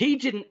 He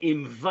didn't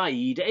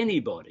invade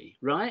anybody,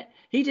 right?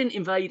 He didn't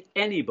invade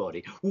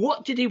anybody.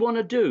 What did he want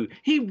to do?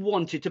 He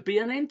wanted to be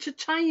an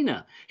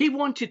entertainer. He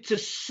wanted to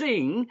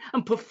sing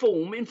and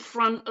perform in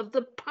front of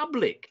the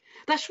public.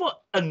 That's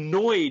what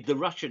annoyed the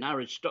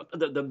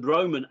the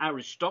Roman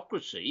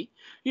aristocracy.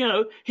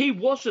 He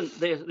wasn't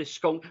the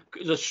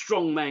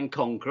strongman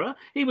conqueror.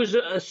 He was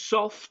a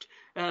soft,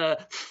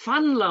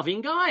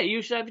 fun-loving guy. He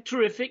used to have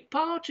terrific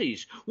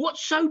parties.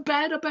 What's so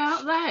bad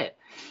about that?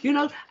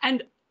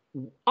 And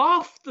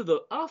after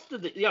the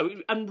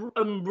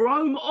and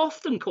Rome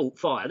often caught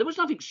fire. There was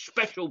nothing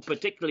special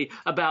particularly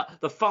about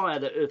the fire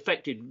that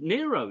affected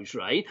Nero's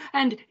reign,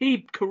 and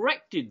he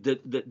corrected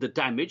the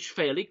damage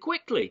fairly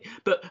quickly.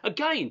 But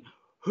again,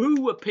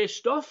 who were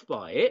pissed off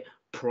by it?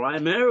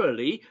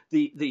 Primarily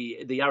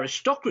the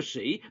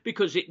aristocracy,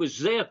 because it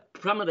was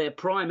some of their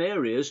prime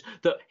areas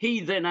that he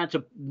then had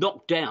to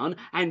knock down,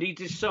 and he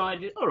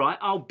decided, all right,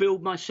 I'll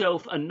build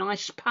myself a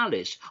nice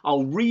palace.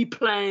 I'll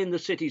replan the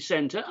city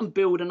centre and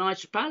build a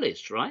nice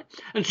palace, right?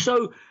 And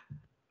so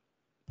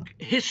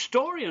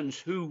historians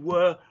who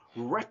were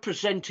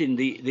representing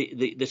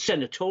the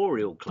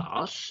senatorial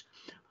class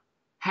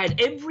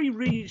had every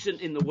reason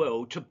in the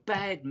world to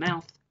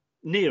badmouth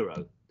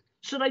Nero.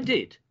 So they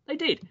did.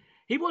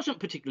 He wasn't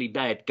particularly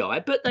bad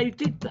guy, but they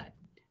did that.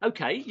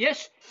 Okay,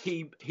 yes,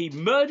 he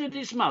murdered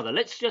his mother.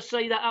 Let's just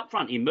say that up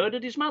front. He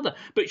murdered his mother,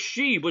 but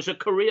she was a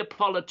career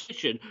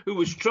politician who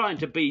was trying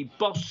to be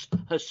boss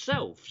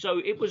herself. So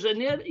it was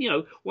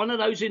one of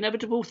those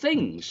inevitable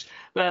things.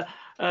 But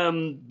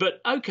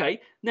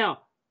okay,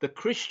 now the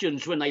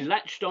Christians, when they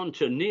latched on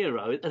to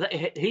Nero,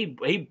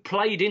 he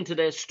played into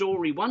their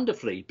story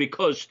wonderfully,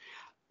 because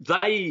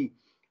they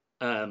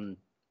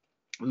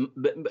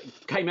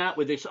came out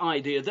with this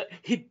idea that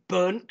he'd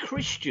burnt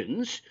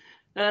Christians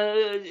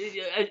and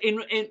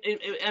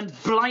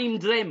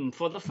blamed them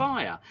for the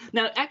fire.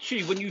 Now,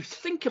 actually, when you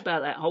think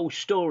about that whole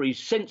story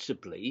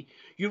sensibly,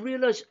 you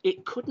realise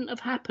it couldn't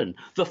have happened.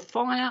 The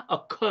fire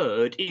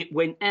occurred, it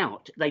went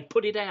out, they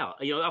put it out.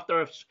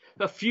 After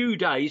a few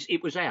days,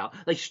 it was out.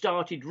 They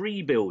started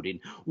rebuilding.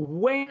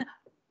 When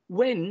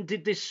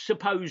did this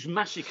supposed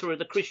massacre of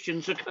the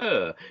Christians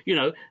occur?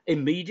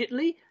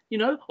 Immediately?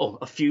 Or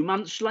a few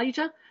months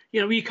later?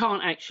 You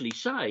can't actually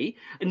say.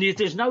 And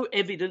there's no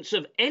evidence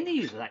of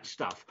any of that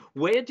stuff.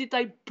 Where did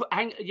they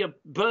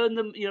burn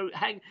them,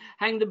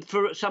 hang them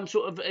for some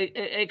sort of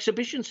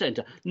exhibition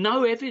centre?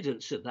 No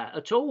evidence of that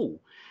at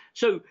all.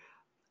 So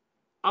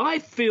I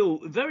feel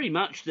very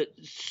much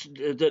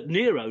that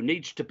Nero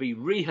needs to be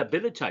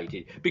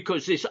rehabilitated,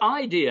 because this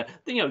idea,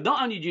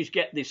 not only do you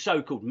get this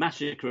so-called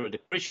massacre of the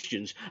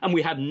Christians, and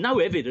we have no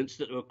evidence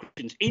that there were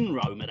Christians in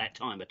Rome at that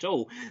time at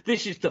all.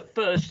 This is the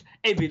first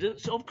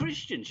evidence of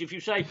Christians. If you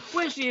say,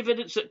 where's the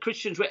evidence that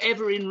Christians were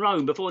ever in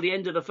Rome before the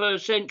end of the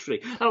 1st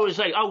century? I would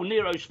say,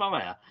 Nero's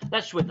fire.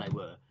 That's when they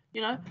were.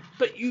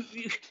 But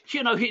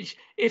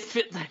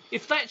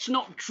if that's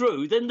not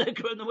true, then there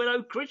were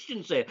no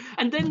Christians there.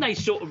 And then they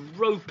sort of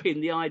rope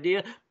in the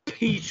idea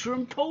Peter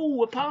and Paul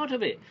were part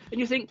of it. And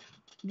you think,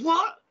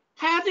 what?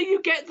 How do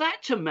you get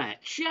that to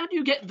match? How do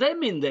you get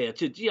them in there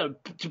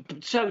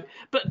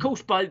but of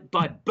course, by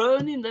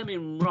burning them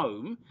in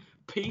Rome,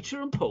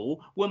 Peter and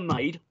Paul were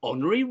made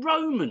honorary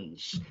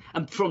Romans.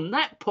 And from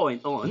that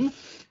point on,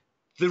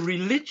 the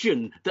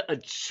religion that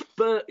had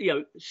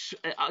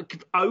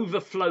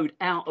overflowed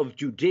out of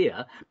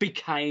Judea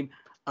became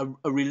a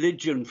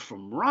religion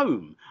from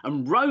Rome,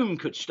 and Rome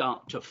could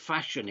start to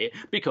fashion it,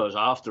 because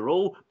after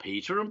all,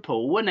 Peter and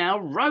Paul were now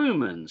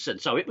Romans, and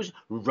so it was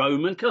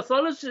Roman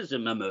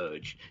Catholicism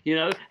emerged,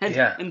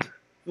 and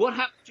what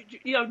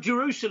happened,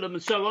 Jerusalem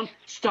and so on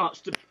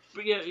starts to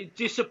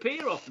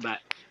disappear off the map.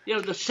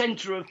 The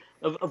centre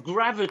of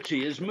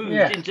gravity has moved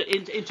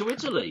into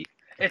Italy.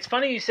 It's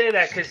funny you say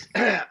that, because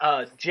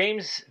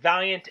James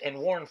Valiant and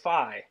Warren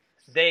Fye,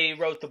 they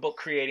wrote the book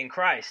Creating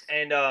Christ,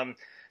 and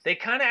they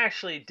kind of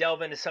actually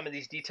delve into some of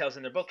these details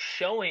in their book,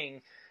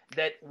 showing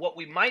that what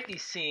we might be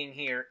seeing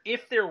here,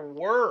 if there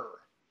were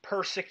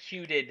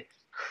persecuted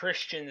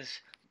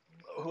Christians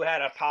who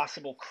had a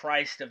possible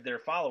Christ of their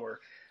follower,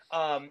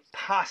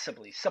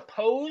 possibly.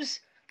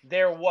 Suppose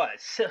there was.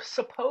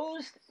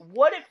 Suppose,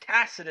 what if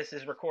Tacitus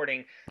is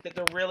recording that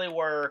there really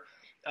were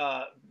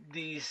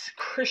these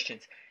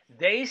Christians?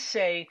 They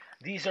say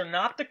these are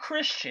not the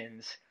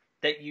Christians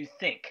that you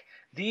think.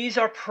 These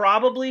are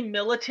probably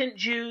militant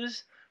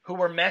Jews who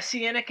were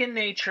messianic in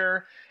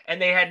nature, and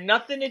they had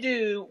nothing to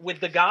do with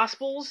the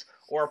Gospels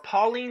or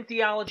Pauline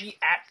theology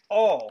at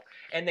all.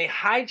 And they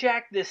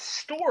hijacked this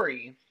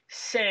story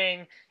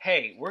saying,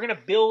 hey, we're going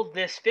to build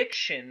this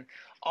fiction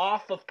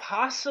off of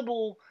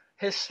possible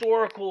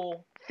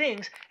historical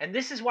things. And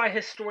this is why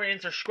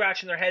historians are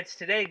scratching their heads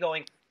today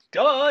going,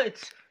 duh,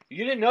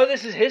 you didn't know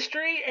this is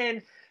history?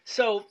 And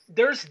so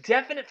there's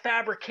definite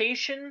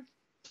fabrication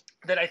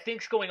that I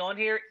think is going on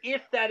here,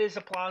 if that is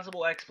a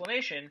plausible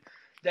explanation,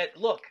 that,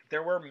 look,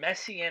 there were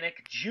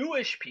Messianic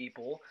Jewish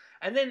people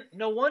And then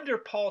no wonder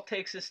Paul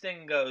takes this thing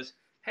and goes,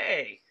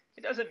 hey,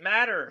 it doesn't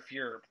matter if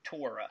you're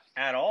Torah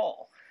at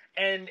all.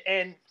 And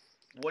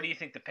what do you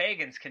think the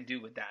pagans can do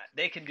with that?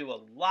 They can do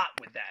a lot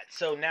with that.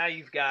 So now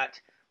you've got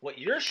what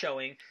you're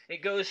showing.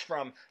 It goes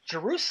from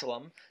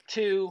Jerusalem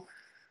to,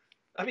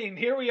 I mean,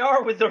 here we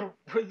are with the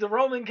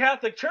Roman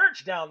Catholic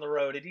Church down the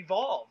road. It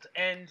evolved.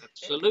 And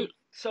Absolutely.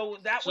 So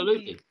that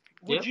Absolutely.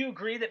 would you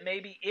agree that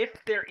maybe if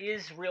there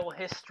is real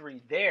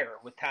history there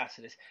with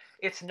Tacitus,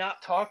 it's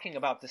not talking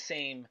about the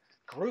same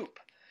group?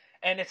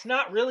 And it's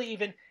not really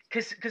even,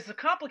 because the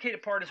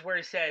complicated part is where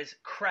he says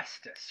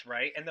Christus,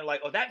 right? And they're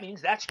like, oh, that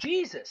means that's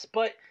Jesus.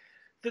 But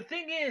the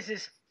thing is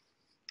this,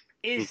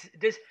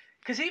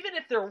 because even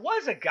if there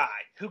was a guy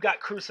who got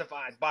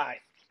crucified by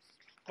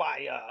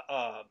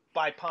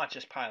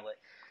Pontius Pilate,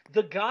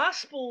 the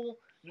gospel,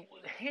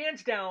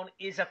 hands down,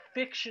 is a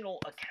fictional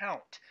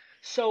account.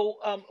 So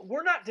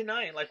we're not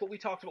denying, like what we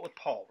talked about with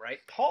Paul, right?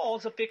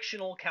 Paul's a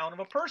fictional account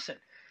of a person.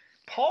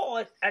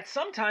 Paul, at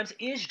sometimes,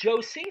 is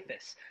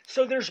Josephus.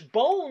 So there's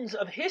bones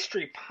of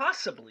history,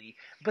 possibly,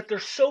 but they're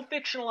so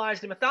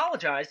fictionalized and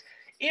mythologized.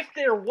 If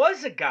there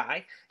was a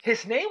guy,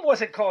 his name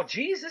wasn't called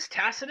Jesus,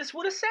 Tacitus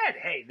would have said,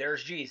 hey,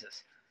 there's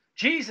Jesus.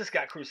 Jesus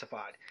got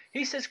crucified.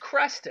 He says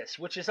Christus,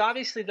 which is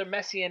obviously the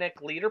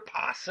messianic leader,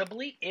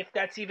 possibly, if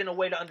that's even a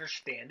way to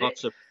understand it.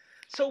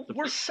 So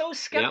we're so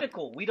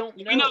skeptical. Yeah. We don't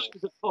know. We know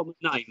it's a common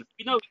name.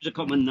 We know it's a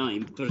common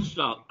name for a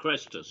start,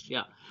 Christus.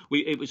 Yeah,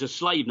 it was a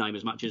slave name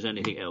as much as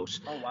anything else.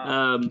 Oh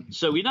wow!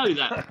 So we know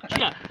that.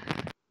 Yeah,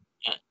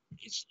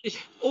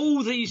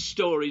 all these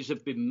stories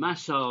have been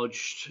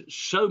massaged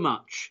so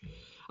much.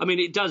 I mean,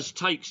 it does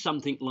take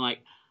something like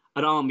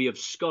an army of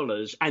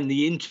scholars and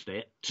the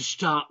internet to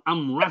start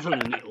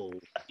unraveling it all.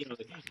 You know,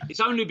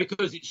 it's only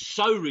because it's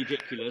so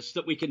ridiculous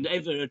that we can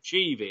ever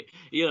achieve it.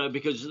 You know,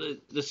 because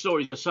the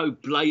stories are so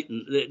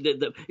blatant.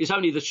 It's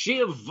only the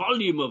sheer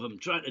volume of them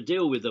trying to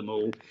deal with them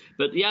all.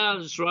 But yeah,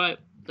 that's right.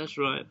 That's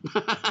right.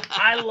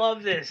 I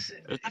love this.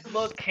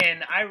 Look,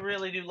 Ken, I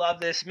really do love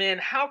this. Man,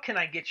 how can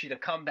I get you to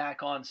come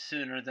back on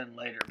sooner than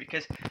later?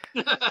 Because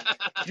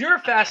you're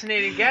a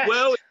fascinating guest.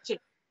 Well,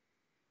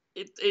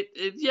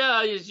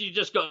 yeah, you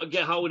just got to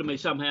get hold of me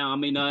somehow. I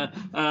mean,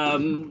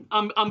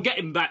 I'm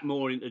getting back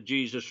more into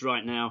Jesus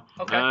right now.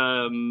 Okay.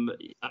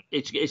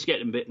 It's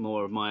getting a bit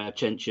more of my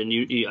attention.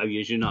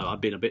 As you know,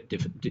 I've been a bit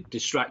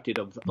distracted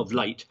of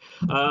late.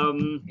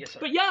 Yes, sir.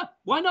 But yeah,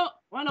 why not?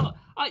 Why not?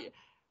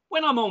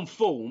 When I'm on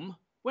form,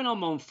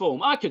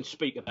 I can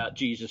speak about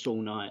Jesus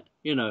all night.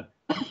 You know.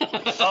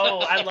 Oh,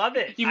 I love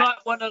it. You might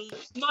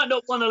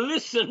not want to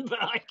listen,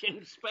 but I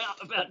can spout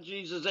about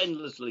Jesus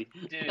endlessly.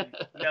 Dude,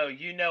 no,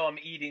 you know I'm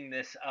eating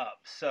this up,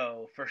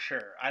 so for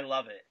sure. I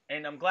love it.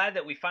 And I'm glad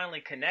that we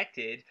finally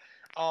connected.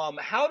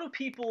 How do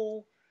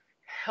people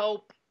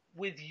help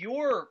with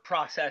your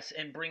process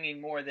in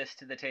bringing more of this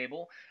to the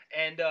table?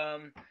 And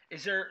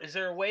is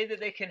there a way that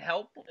they can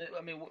help?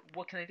 I mean,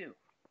 what can they do?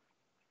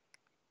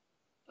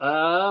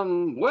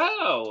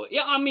 Well,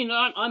 yeah, I mean,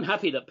 I'm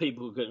happy that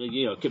people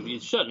can,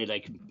 certainly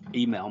they can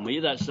email me.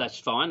 That's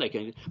fine. They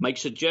can make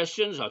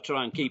suggestions. I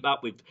try and keep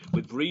up with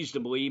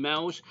reasonable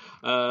emails.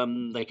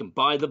 They can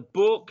buy the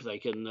book. They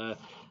can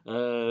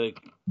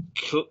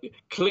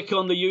click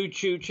on the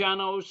YouTube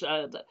channels.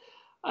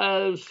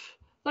 Those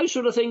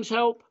sort of things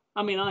help.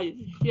 I mean,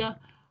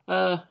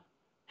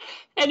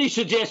 any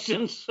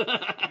suggestions?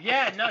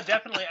 Yeah, no,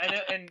 definitely. I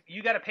know, and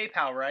you got a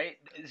PayPal, right?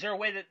 Is there a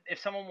way that if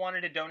someone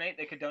wanted to donate,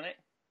 they could donate?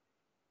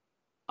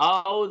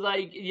 Oh,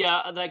 they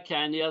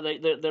can. Yeah,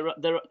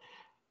 they're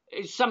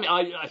it's something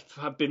I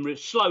have been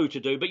slow to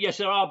do, but yes,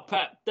 there are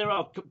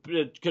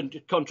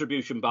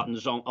contribution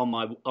buttons on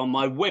my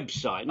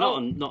website, not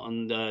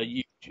on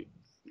YouTube.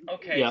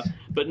 Okay. Yeah,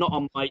 but not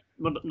on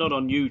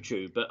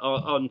YouTube, but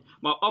on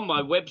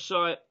my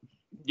website.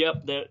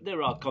 Yep,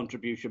 there are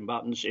contribution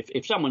buttons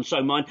if someone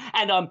so mind.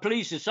 And I'm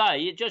pleased to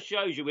say it just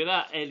shows you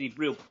without any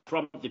real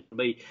prompting for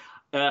me,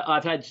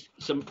 I've had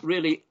some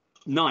really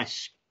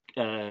nice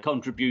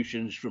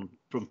contributions from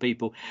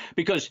people,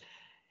 because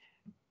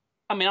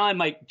I mean, I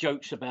make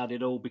jokes about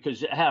it all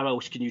because how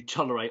else can you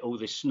tolerate all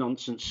this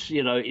nonsense?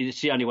 You know, it's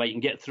the only way you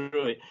can get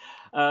through it.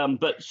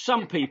 But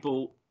some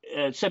people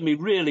send me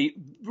really,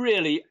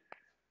 really,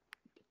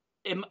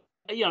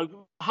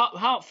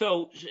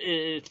 heartfelt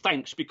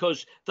thanks,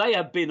 because they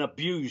have been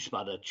abused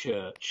by the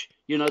church.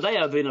 You know, they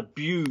have been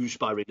abused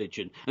by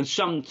religion, and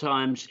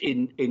sometimes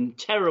in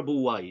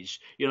terrible ways.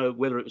 You know,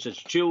 whether it's as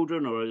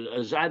children or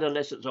as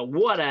adolescents or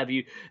what have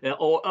you,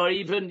 or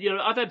even, you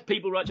know, I've had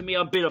people write to me.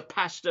 I've been a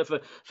pastor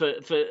for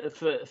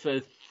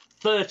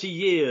 30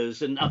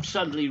 years, and I've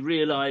suddenly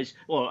realised,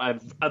 or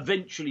I've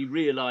eventually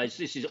realised,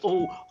 this is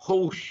all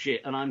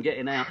horseshit, and I'm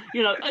getting out.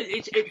 You know,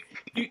 it's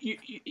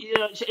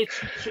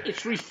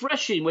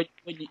refreshing when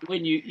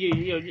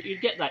you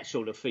get that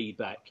sort of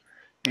feedback.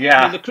 Yeah.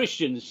 I mean, the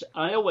Christians,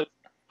 I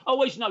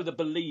always know the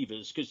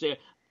believers, because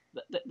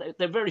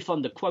they're very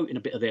fond of quoting a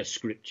bit of their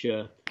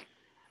scripture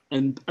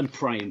and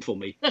praying for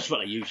me. That's what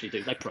they usually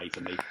do. They pray for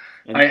me,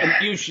 and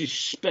usually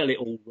spell it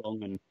all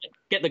wrong and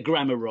get the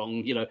grammar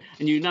wrong, you know,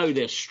 and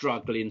they're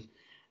struggling.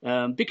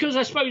 Because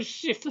I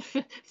suppose if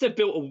they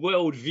built a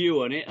world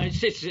view on it,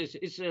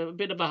 it's a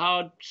bit of a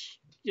hard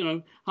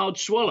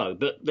swallow.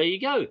 But there you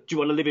go. Do you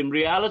want to live in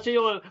reality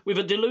or with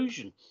a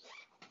delusion?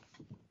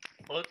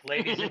 Look,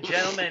 ladies and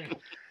gentlemen,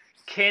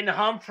 Ken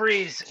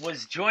Humphreys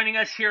was joining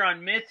us here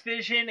on Myth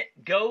Vision.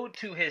 Go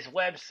to his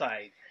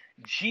website,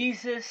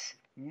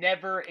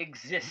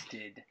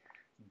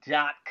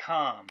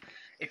 JesusNeverExisted.com.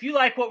 If you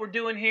like what we're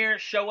doing here,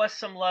 show us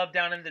some love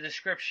down in the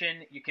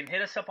description. You can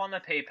hit us up on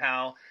the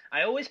PayPal.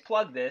 I always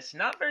plug this.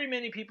 Not very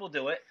many people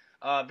do it.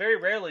 Very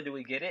rarely do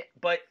we get it.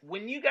 But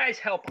when you guys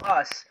help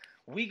us,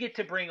 we get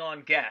to bring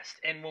on guests.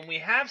 And when we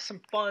have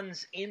some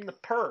funds in the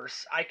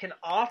purse, I can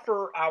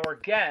offer our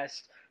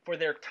guests for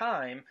their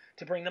time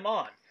to bring them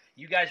on.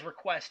 You guys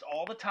request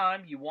all the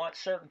time. You want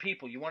certain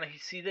people. You want to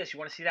see this. You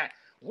want to see that.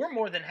 We're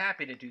more than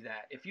happy to do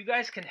that. If you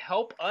guys can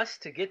help us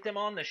to get them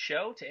on the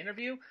show to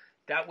interview,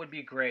 that would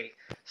be great.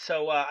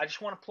 So I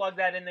just want to plug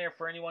that in there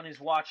for anyone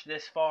who's watched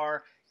this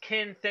far.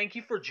 Ken, thank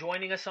you for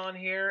joining us on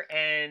here.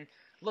 And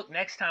look,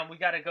 next time we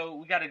gotta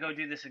go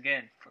do this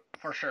again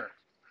for sure.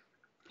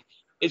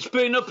 It's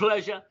been a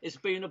pleasure. It's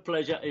been a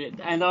pleasure,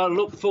 and I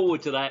look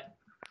forward to that.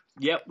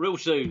 Yep, real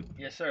soon.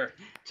 Yes, sir.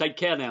 Take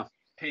care now.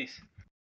 Peace.